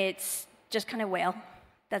 it's just kind of whale.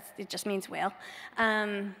 It just means whale.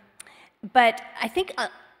 But I think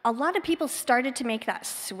a lot of people started to make that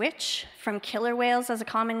switch from killer whales as a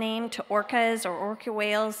common name to orcas or orca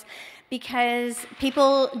whales because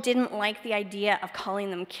people didn't like the idea of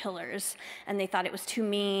calling them killers, and they thought it was too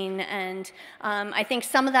mean. And I think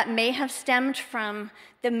some of that may have stemmed from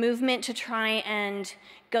the movement to try and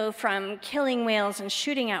go from killing whales and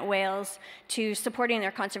shooting at whales to supporting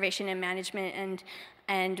their conservation and management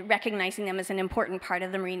and recognizing them as an important part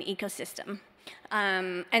of the marine ecosystem.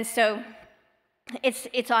 And so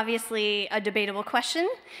it's obviously a debatable question,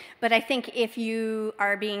 but I think if you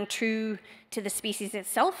are being true to the species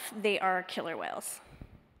itself, they are killer whales.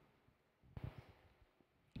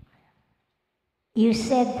 You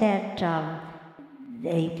said that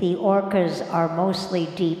the orcas are mostly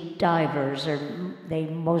deep divers, or they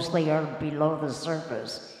mostly are below the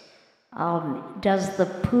surface. Does the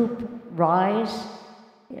poop rise?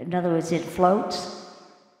 In other words, it floats?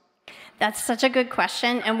 That's such a good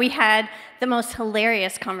question, and we had the most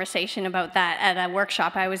hilarious conversation about that at a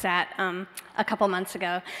workshop I was at a couple months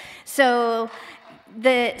ago. So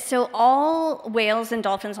So all whales and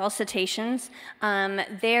dolphins, all cetaceans,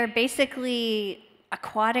 they're basically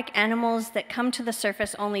aquatic animals that come to the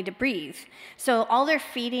surface only to breathe. So all their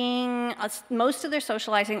feeding, most of their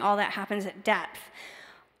socializing, all that happens at depth.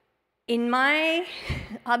 In my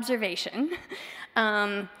observation,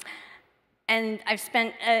 and I've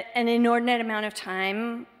spent an inordinate amount of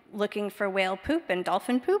time looking for whale poop and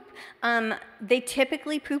dolphin poop, they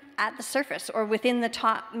typically poop at the surface or within the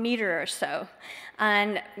top meter or so.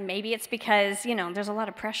 And maybe it's because, you know, there's a lot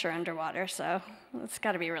of pressure underwater, so it's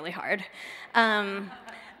got to be really hard.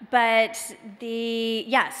 But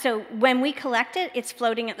so when we collect it, it's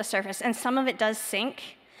floating at the surface, and some of it does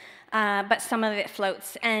sink, but some of it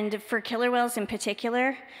floats. And for killer whales in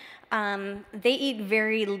particular, they eat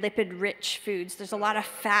very lipid-rich foods. There's a lot of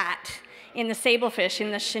fat in the sablefish,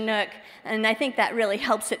 in the Chinook, and I think that really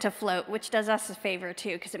helps it to float, which does us a favor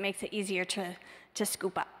too, because it makes it easier to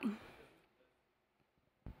scoop up.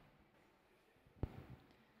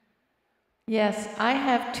 Yes, I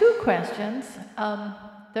have two questions.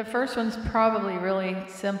 The first one's probably really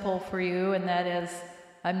simple for you, and that is,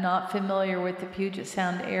 I'm not familiar with the Puget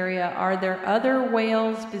Sound area. Are there other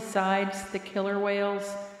whales besides the killer whales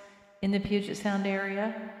in the Puget Sound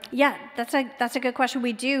area? Yeah, that's a good question.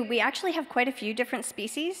 We do. We actually have quite a few different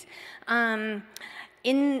species.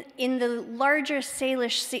 In the larger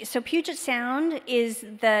Salish Sea, so Puget Sound is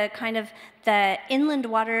the kind of the inland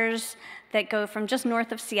waters that go from just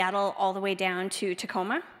north of Seattle all the way down to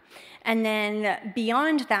Tacoma. And then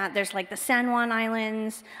beyond that, there's like the San Juan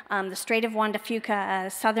Islands, the Strait of Juan de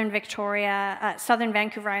Fuca, southern Victoria, southern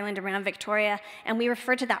Vancouver Island around Victoria, and we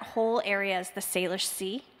refer to that whole area as the Salish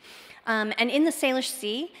Sea. And in the Salish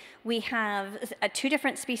Sea, we have two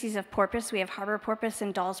different species of porpoise. We have harbor porpoise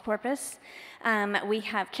and Dall's porpoise. We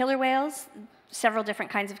have killer whales, several different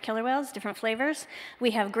kinds of killer whales, different flavors.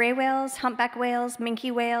 We have gray whales, humpback whales,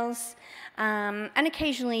 minke whales, and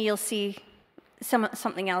occasionally you'll see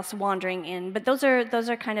something else wandering in. But those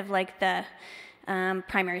are kind of like the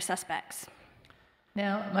primary suspects.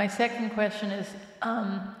 Now, my second question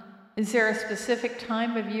is there a specific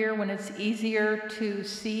time of year when it's easier to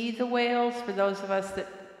see the whales for those of us that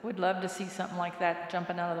would love to see something like that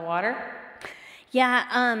jumping out of the water?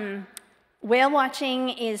 Yeah, whale watching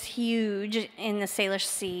is huge in the Salish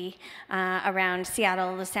Sea around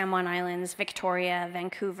Seattle, the San Juan Islands, Victoria,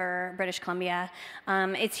 Vancouver, British Columbia.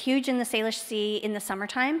 It's huge in the Salish Sea in the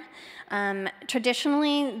summertime.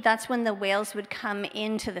 Traditionally, that's when the whales would come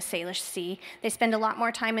into the Salish Sea. They spend a lot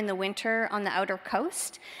more time in the winter on the outer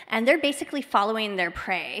coast, and they're basically following their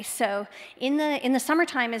prey. So in the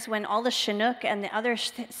summertime is when all the Chinook and the other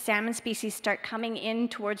salmon species start coming in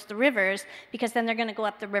towards the rivers, because then they're going to go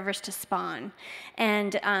up the rivers to spawn.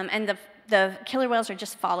 And the killer whales are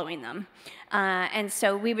just following them. And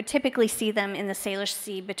so we would typically see them in the Salish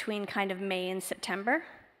Sea between kind of May and September.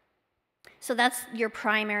 So that's your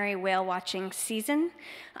primary whale watching season.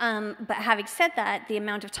 But having said that, the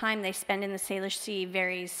amount of time they spend in the Salish Sea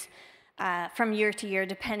varies from year to year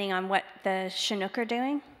depending on what the Chinook are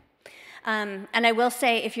doing. And I will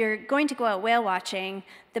say, if you're going to go out whale watching,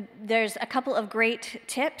 there's a couple of great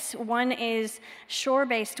tips. One is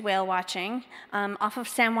shore-based whale watching off of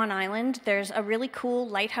San Juan Island. There's a really cool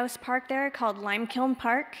lighthouse park there called Limekiln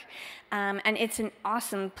Park. And it's an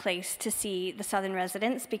awesome place to see the southern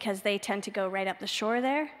residents because they tend to go right up the shore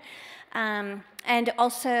there. And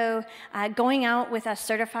also, going out with a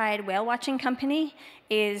certified whale watching company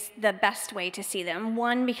is the best way to see them.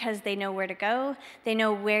 One, because they know where to go, they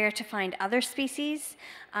know where to find other species,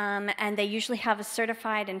 and they usually have a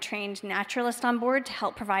certified and trained naturalist on board to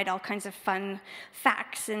help provide all kinds of fun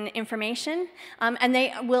facts and information. And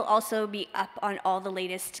they will also be up on all the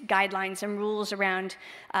latest guidelines and rules around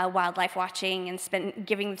wildlife watching and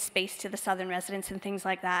giving space to the southern residents and things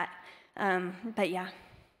like that. But yeah.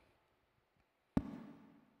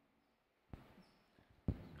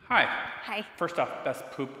 Hi. Hi. First off, best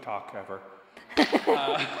poop talk ever.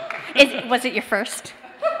 Was it your first?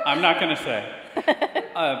 I'm not going to say.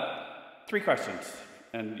 3 questions,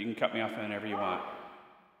 and you can cut me off whenever you want.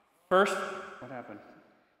 First, what happened?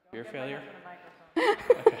 Ear failure?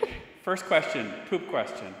 Okay. First question, poop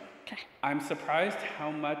question. Okay. I'm surprised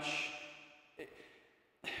how much...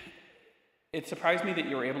 It surprised me that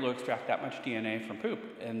you were able to extract that much DNA from poop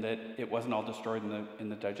and that it wasn't all destroyed in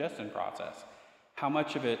the digestion process. How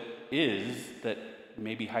much of it is that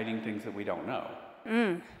may be hiding things that we don't know?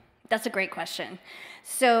 That's a great question.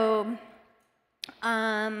 So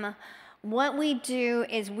what we do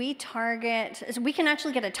is we can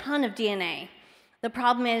actually get a ton of DNA The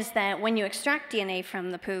problem is that when you extract DNA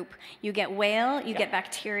from the poop, you get whale, you get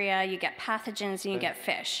bacteria, you get pathogens, and you get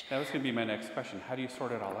fish. That was going to be my next question. How do you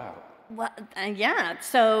sort it all out? Well, yeah,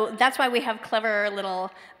 so that's why we have clever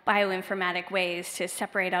little bioinformatic ways to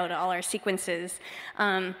separate out all our sequences.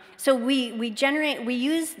 So we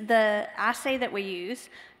use the assay that we use,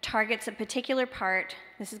 targets a particular part,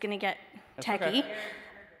 this is going to get techie,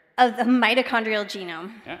 of the mitochondrial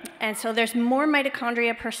genome. Yeah. And so there's more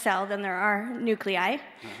mitochondria per cell than there are nuclei,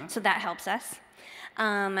 so that helps us.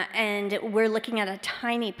 And we're looking at a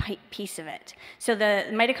tiny piece of it. So the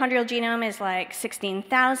mitochondrial genome is like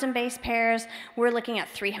 16,000 base pairs. We're looking at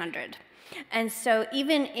 300. And so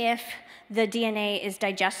even if the DNA is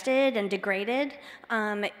digested and degraded,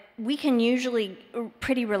 we can usually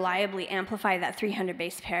pretty reliably amplify that 300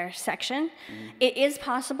 base pair section. It is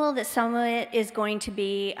possible that some of it is going to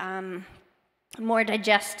be more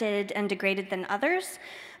digested and degraded than others,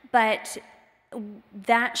 but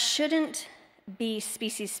that shouldn't be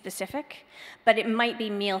species specific, but it might be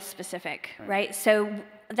meal specific, right? So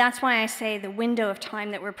that's why I say the window of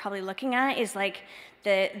time that we're probably looking at is like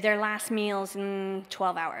their last meals in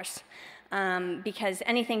 12 hours. Because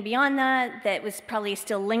anything beyond that, that was probably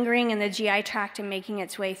still lingering in the GI tract and making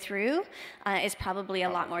its way through, is probably a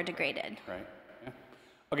lot more degraded. Right. Yeah.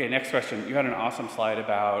 Okay, next question. You had an awesome slide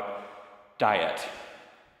about diet.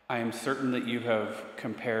 I am certain that you have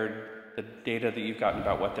compared the data that you've gotten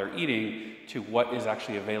about what they're eating to what is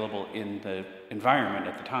actually available in the environment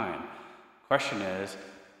at the time. Question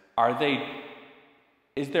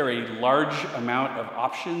is there a large amount of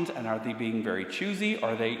options, and are they being very choosy, or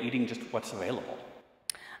are they eating just what's available?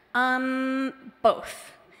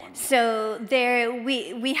 Both. So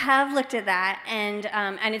we have looked at that, and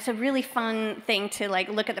it's a really fun thing to like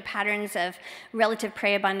look at the patterns of relative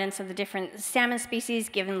prey abundance of the different salmon species,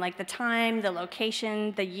 given like the time, the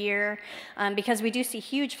location, the year, because we do see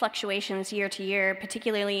huge fluctuations year to year,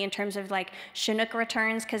 particularly in terms of like Chinook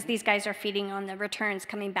returns, because these guys are feeding on the returns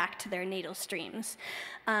coming back to their natal streams,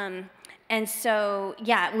 and so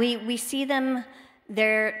yeah, we see them.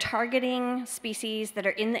 They're targeting species that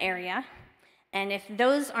are in the area. And if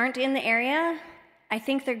those aren't in the area, I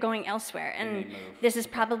think they're going elsewhere. And this is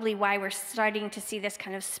probably why we're starting to see this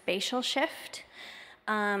kind of spatial shift.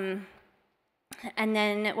 And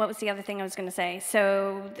then what was the other thing I was going to say?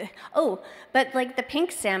 So, but like the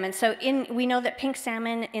pink salmon. So we know that pink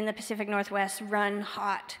salmon in the Pacific Northwest run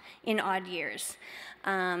hot in odd years.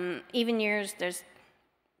 Even years,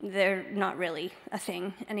 they're not really a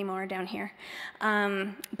thing anymore down here.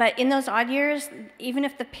 But in those odd years, even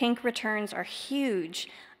if the pink returns are huge,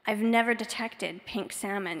 I've never detected pink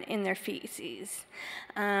salmon in their feces.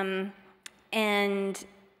 And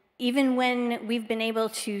even when we've been able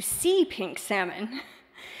to see pink salmon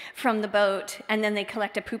from the boat, and then they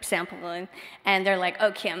collect a poop sample, and they're like,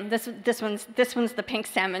 "Oh, Kim, this one's the pink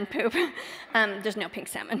salmon poop." There's no pink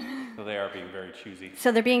salmon. So they are being very choosy.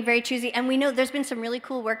 So they're being very choosy, and we know there's been some really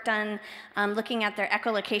cool work done looking at their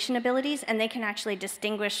echolocation abilities, and they can actually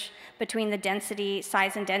distinguish between the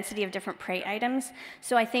size and density of different prey items.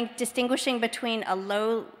 So I think distinguishing between a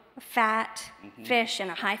low-fat fish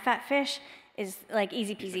and a high-fat fish is like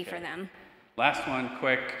easy peasy for them. Last one,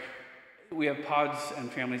 quick. We have pods and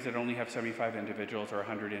families that only have 75 individuals or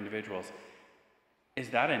 100 individuals. Is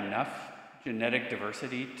that enough genetic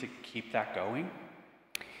diversity to keep that going?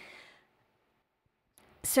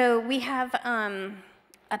 So we have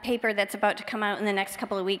a paper that's about to come out in the next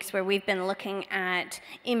couple of weeks where we've been looking at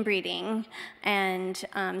inbreeding and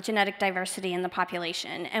genetic diversity in the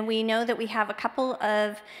population. And we know that we have a couple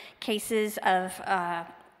of cases of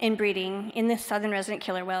inbreeding in the southern resident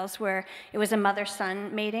killer whales where it was a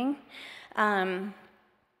mother-son mating. And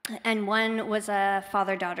one was a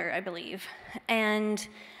father-daughter, I believe.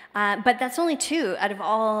 But that's only 2 out of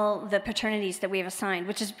all the paternities that we have assigned,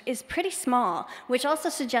 which is pretty small, which also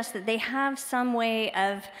suggests that they have some way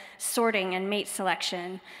of sorting and mate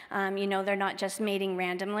selection. They're not just mating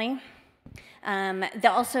randomly.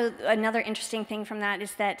 Also, another interesting thing from that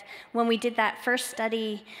is that when we did that first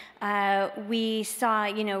study, we saw,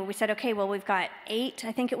 we said, okay, well, we've got 8,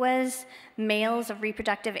 I think it was, males of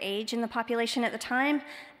reproductive age in the population at the time,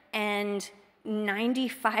 and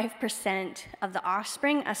 95% of the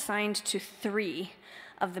offspring assigned to 3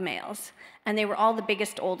 of the males. And they were all the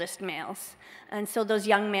biggest, oldest males. And so those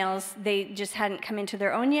young males, they just hadn't come into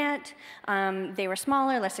their own yet. They were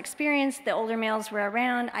smaller, less experienced. The older males were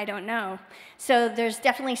around. I don't know. So there's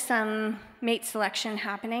definitely some mate selection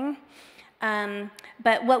happening.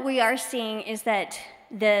 But what we are seeing is that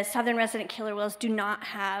the southern resident killer whales do not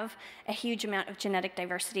have a huge amount of genetic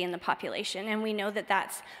diversity in the population, and we know that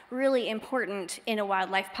that's really important in a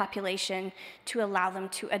wildlife population to allow them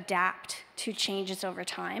to adapt to changes over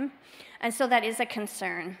time. And so that is a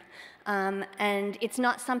concern. And it's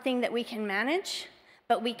not something that we can manage,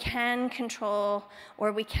 but we can control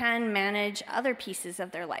or we can manage other pieces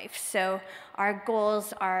of their life. So our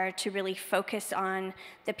goals are to really focus on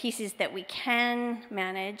the pieces that we can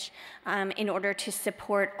manage in order to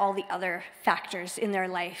support all the other factors in their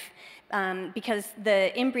life. Because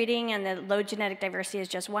the inbreeding and the low genetic diversity is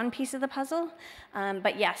just one piece of the puzzle.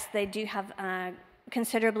 But yes, they do have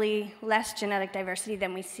considerably less genetic diversity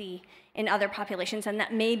than we see in other populations, and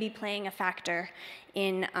that may be playing a factor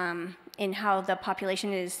in how the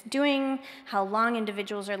population is doing, how long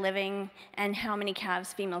individuals are living, and how many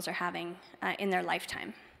calves females are having in their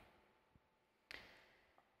lifetime.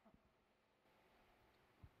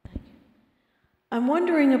 I'm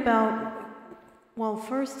wondering about, well,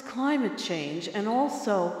 first climate change, and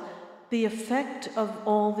also the effect of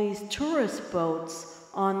all these tourist boats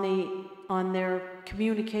on their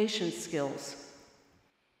communication skills.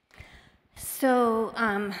 So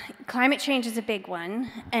climate change is a big one,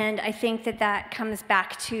 and I think that that comes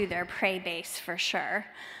back to their prey base for sure.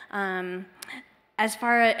 As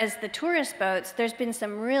far as the tourist boats, there's been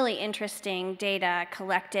some really interesting data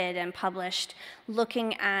collected and published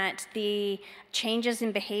looking at the changes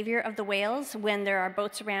in behavior of the whales when there are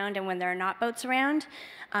boats around and when there are not boats around.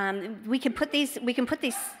 We can put these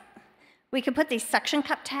suction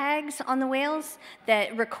cup tags on the whales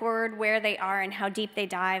that record where they are and how deep they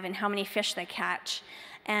dive and how many fish they catch.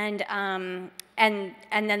 And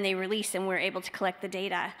then they release, and we're able to collect the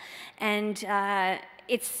data. And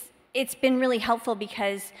it's been really helpful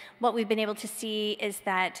because what we've been able to see is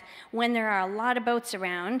that when there are a lot of boats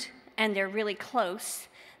around and they're really close,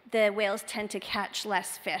 the whales tend to catch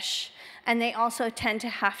less fish. And they also tend to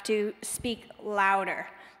have to speak louder.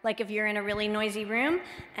 Like if you're in a really noisy room,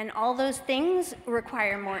 and all those things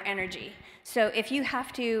require more energy. So if you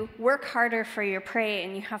have to work harder for your prey,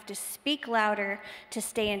 and you have to speak louder to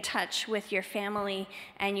stay in touch with your family,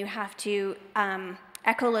 and you have to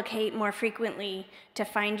echolocate more frequently to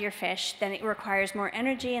find your fish, then it requires more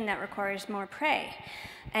energy, and that requires more prey.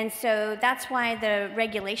 And so that's why the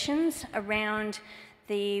regulations around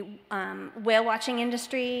the whale watching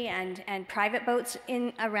industry and private boats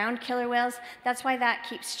around killer whales, that's why that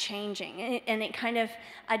keeps changing. And it kind of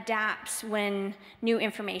adapts when new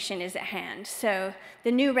information is at hand. So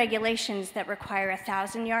the new regulations that require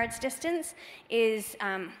 1,000 yards distance is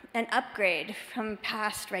an upgrade from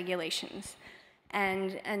past regulations.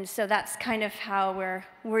 And so that's kind of how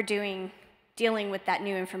we're dealing with that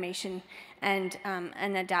new information and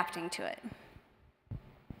adapting to it.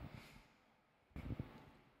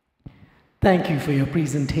 Thank you for your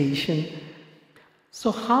presentation.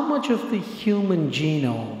 So how much of the human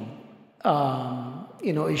genome,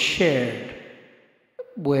 is shared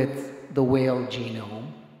with the whale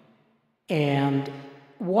genome? And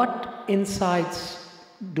what insights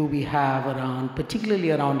do we have particularly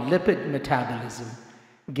around lipid metabolism,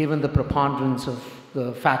 given the preponderance of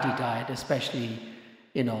the fatty diet, especially,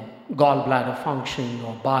 gallbladder function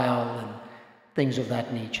or bile and things of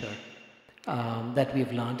that nature? That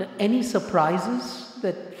we've learned. Any surprises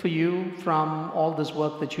that for you from all this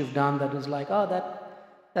work that you've done that was like, oh,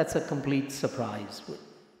 that's a complete surprise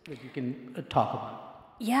that you can talk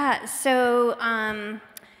about? Yeah, so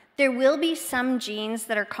there will be some genes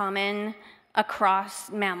that are common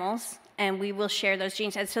across mammals, and we will share those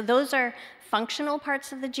genes. And so those are functional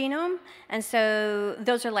parts of the genome, and so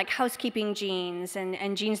those are like housekeeping genes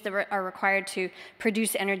and genes that are required to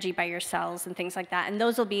produce energy by your cells and things like that, and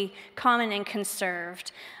those will be common and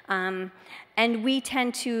conserved. And we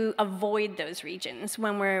tend to avoid those regions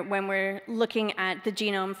when we're looking at the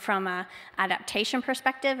genome from a adaptation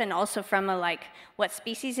perspective and also from a what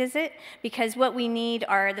species is it? Because what we need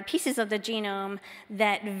are the pieces of the genome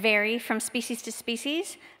that vary from species to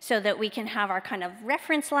species so that we can have our kind of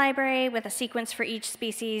reference library with a sequence for each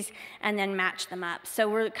species and then match them up. So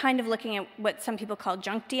we're kind of looking at what some people call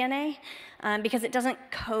junk DNA because it doesn't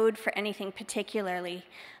code for anything particularly.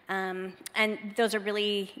 And those are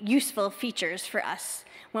really useful features for us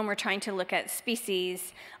when we're trying to look at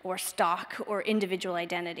species or stock or individual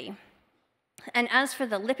identity. And as for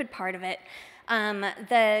the lipid part of it,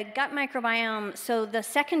 The gut microbiome, so the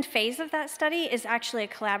second phase of that study is actually a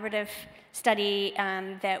collaborative study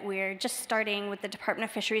that we're just starting with the Department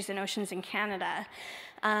of Fisheries and Oceans in Canada.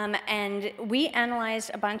 And we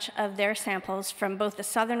analyzed a bunch of their samples from both the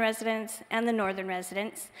southern residents and the northern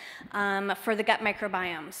residents for the gut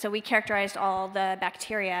microbiome. So we characterized all the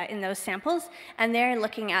bacteria in those samples, and they're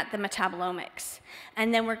looking at the metabolomics.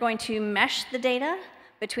 And then we're going to mesh the data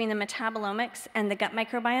between the metabolomics and the gut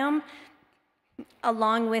microbiome,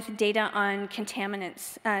 along with data on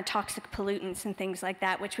contaminants, toxic pollutants, and things like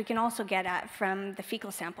that, which we can also get at from the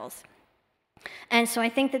fecal samples. And so I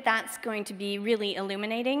think that that's going to be really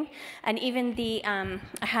illuminating. And even the, I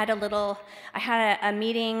had a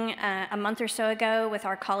meeting a month or so ago with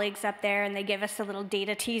our colleagues up there, and they gave us a little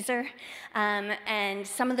data teaser. And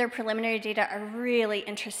some of their preliminary data are really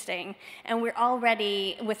interesting. And we're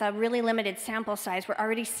already, with a really limited sample size, we're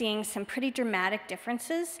already seeing some pretty dramatic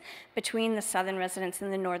differences between the southern residents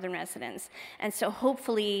and the northern residents. And so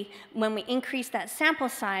hopefully, when we increase that sample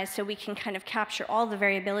size so we can kind of capture all the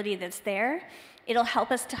variability that's there, it'll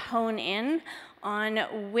help us to hone in on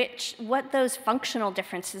what those functional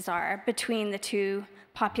differences are between the two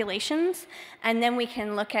populations, and then we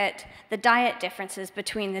can look at the diet differences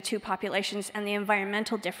between the two populations and the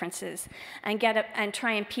environmental differences, and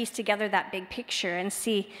try and piece together that big picture and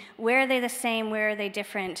see where are they the same, where are they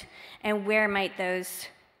different, and where might those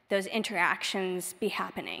interactions be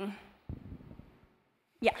happening.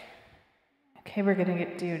 Yeah. Okay, we're going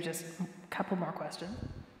to do just a couple more questions.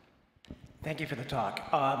 Thank you for the talk.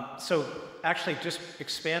 So actually, just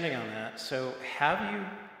expanding on that, so have you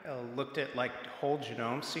looked at like whole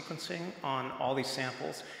genome sequencing on all these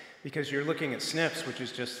samples? Because you're looking at SNPs, which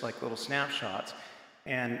is just like little snapshots.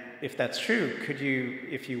 And if that's true, could you,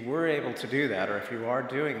 if you were able to do that, or if you are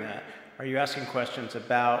doing that, are you asking questions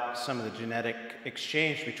about some of the genetic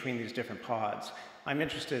exchange between these different pods? I'm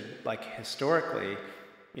interested, like historically,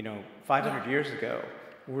 500 years ago,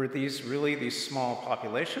 were these really these small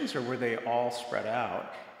populations, or were they all spread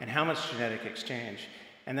out? And how much genetic exchange?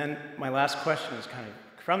 And then my last question is kind of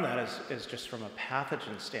from that is just from a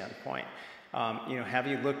pathogen standpoint. Have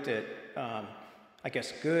you looked at, I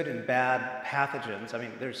guess, good and bad pathogens? I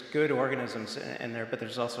mean, there's good organisms in there, but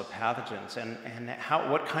there's also pathogens. And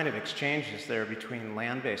what kind of exchange is there between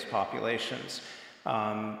land-based populations,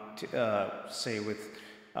 say with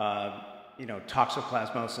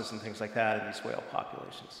toxoplasmosis and things like that in these whale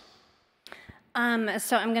populations?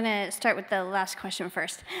 So I'm going to start with the last question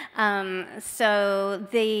first. In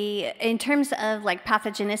terms of like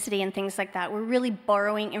pathogenicity and things like that, we're really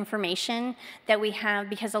borrowing information that we have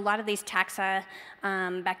because a lot of these taxa,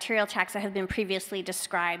 bacterial taxa, have been previously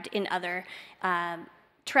described in other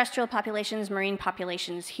terrestrial populations, marine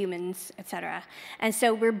populations, humans, etc. And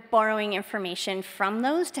so we're borrowing information from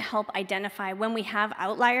those to help identify when we have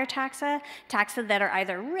outlier taxa that are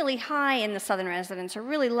either really high in the southern residents or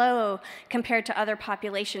really low compared to other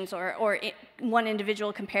populations, or one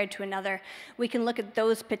individual compared to another. We can look at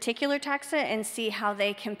those particular taxa and see how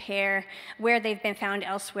they compare, where they've been found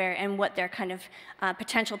elsewhere, and what their kind of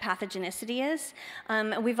potential pathogenicity is.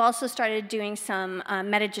 We've also started doing some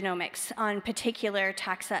metagenomics on particular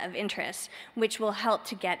taxa of interest, which will help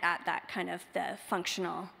to get at that kind of the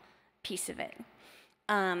functional piece of it.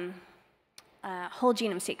 Whole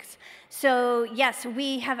genome sequence. So yes,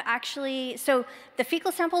 we have actually, so the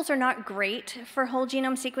fecal samples are not great for whole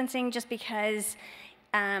genome sequencing just because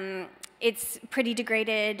it's pretty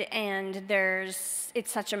degraded and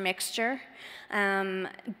it's such a mixture.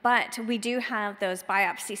 But we do have those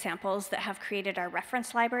biopsy samples that have created our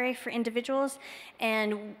reference library for individuals.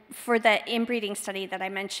 And for the inbreeding study that I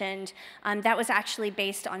mentioned, that was actually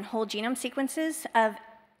based on whole genome sequences of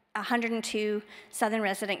 102 southern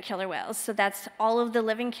resident killer whales. So that's all of the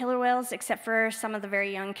living killer whales except for some of the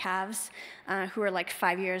very young calves who are like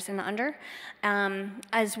 5 years and under,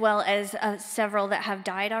 as well as several that have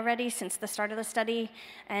died already since the start of the study.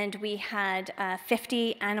 And we had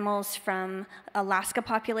 50 animals from Alaska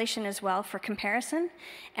population as well for comparison.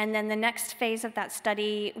 And then the next phase of that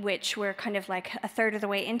study, which we're kind of like a third of the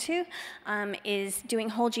way into, is doing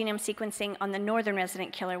whole genome sequencing on the northern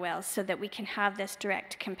resident killer whales so that we can have this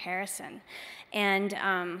direct comparison. And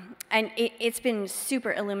it's been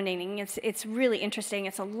super illuminating. It's really interesting.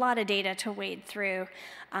 It's a lot of data to wade through,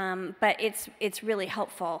 but it's really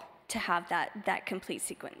helpful to have that complete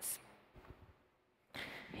sequence.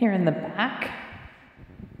 Here in the back.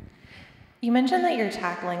 You mentioned that you're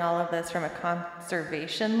tackling all of this from a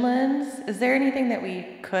conservation lens. Is there anything that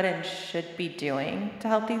we could and should be doing to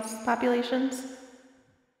help these populations?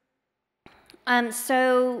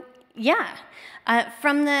 So Yeah.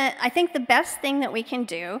 I think the best thing that we can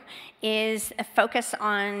do is focus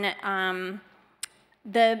on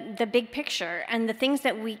the big picture, and the things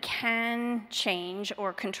that we can change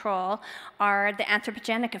or control are the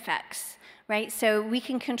anthropogenic effects, right? So we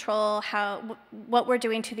can control what we're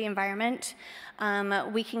doing to the environment.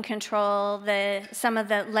 We can control some of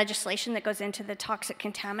the legislation that goes into the toxic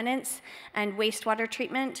contaminants and wastewater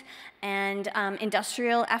treatment and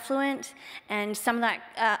industrial effluent, and some of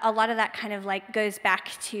that, a lot of that kind of like goes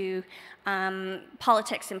back to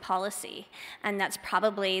politics and policy, and that's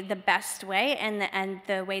probably the best way and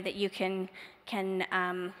the way that you can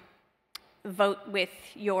vote with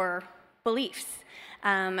your beliefs,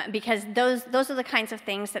 because those are the kinds of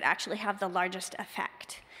things that actually have the largest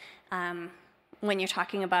effect when you're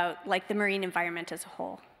talking about like the marine environment as a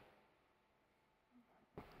whole.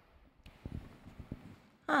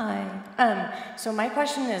 Hi. So my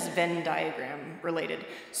question is Venn diagram related.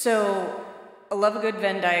 So I love a good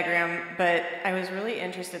Venn diagram, but I was really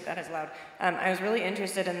interested, that is loud, I was really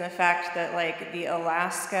interested in the fact that like the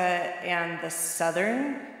Alaska and the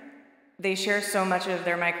southern, they share so much of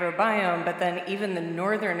their microbiome, but then even the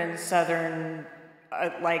northern and southern,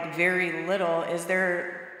 like very little. Is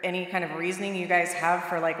there any kind of reasoning you guys have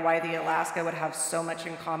for like why the Alaska would have so much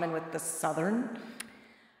in common with the southern?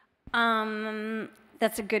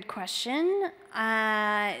 That's a good question.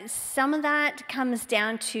 Some of that comes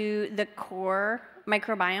down to the core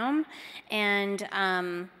microbiome and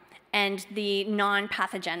the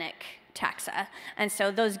non-pathogenic taxa. And so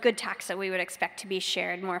those good taxa we would expect to be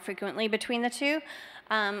shared more frequently between the two.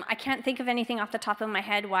 I can't think of anything off the top of my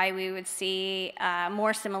head why we would see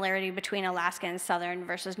more similarity between Alaska and southern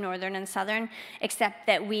versus northern and southern, except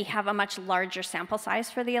that we have a much larger sample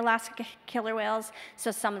size for the Alaska killer whales,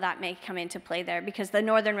 so some of that may come into play there, because the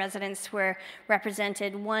northern residents were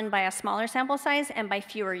represented, one, by a smaller sample size and by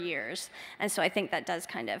fewer years, and so I think that does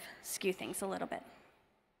kind of skew things a little bit.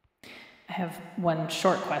 I have one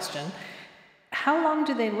short question. How long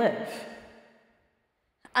do they live?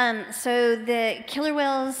 So the killer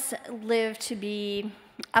whales live to be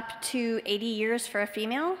up to 80 years for a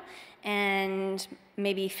female and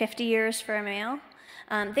maybe 50 years for a male.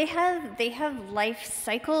 They have life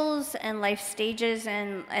cycles and life stages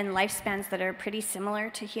and lifespans that are pretty similar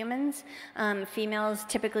to humans. Females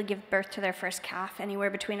typically give birth to their first calf anywhere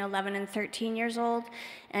between 11 and 13 years old,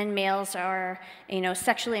 and males are,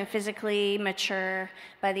 sexually and physically mature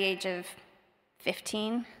by the age of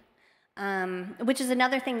 15. Which is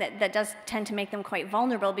another thing that does tend to make them quite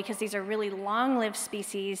vulnerable, because these are really long-lived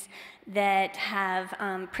species that have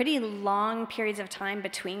pretty long periods of time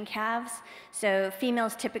between calves. So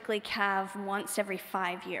females typically calve once every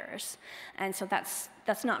 5 years, and so that's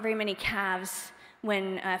not very many calves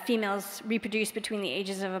when females reproduce between the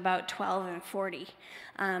ages of about 12 and 40.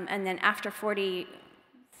 And then after 40,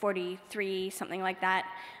 43, something like that,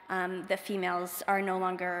 the females are no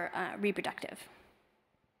longer reproductive.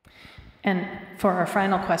 And for our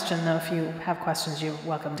final question, though, if you have questions, you're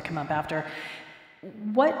welcome to come up after.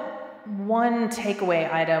 What one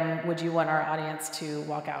takeaway item would you want our audience to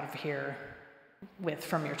walk out of here with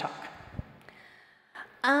from your talk?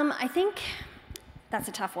 I think that's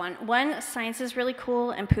a tough one. One, science is really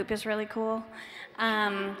cool and poop is really cool.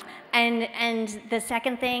 And the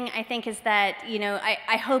second thing I think is that,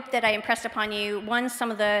 I hope that I impressed upon you, one,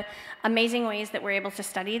 some of the amazing ways that we're able to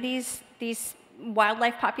study these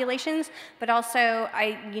wildlife populations, but also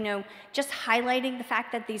just highlighting the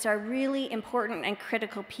fact that these are really important and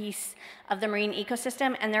critical piece of the marine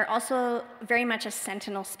ecosystem, and they're also very much a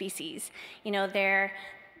sentinel species.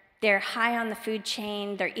 They're high on the food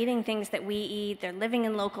chain, they're eating things that we eat, they're living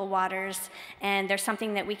in local waters, and they're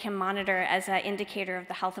something that we can monitor as an indicator of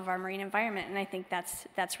the health of our marine environment, and I think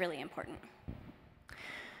that's really important.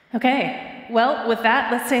 Okay, well, with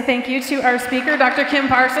that, let's say thank you to our speaker, Dr. Kim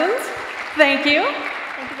Parsons. Thank you.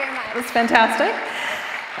 Thank you very much. It was fantastic.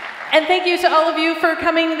 And thank you to all of you for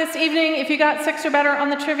coming this evening. If you got 6 or better on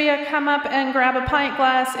the trivia, come up and grab a pint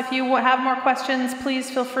glass. If you have more questions, please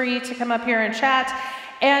feel free to come up here and chat.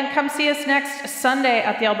 And come see us next Sunday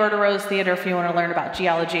at the Alberta Rose Theatre if you want to learn about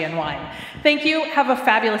geology and wine. Thank you. Have a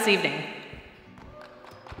fabulous evening.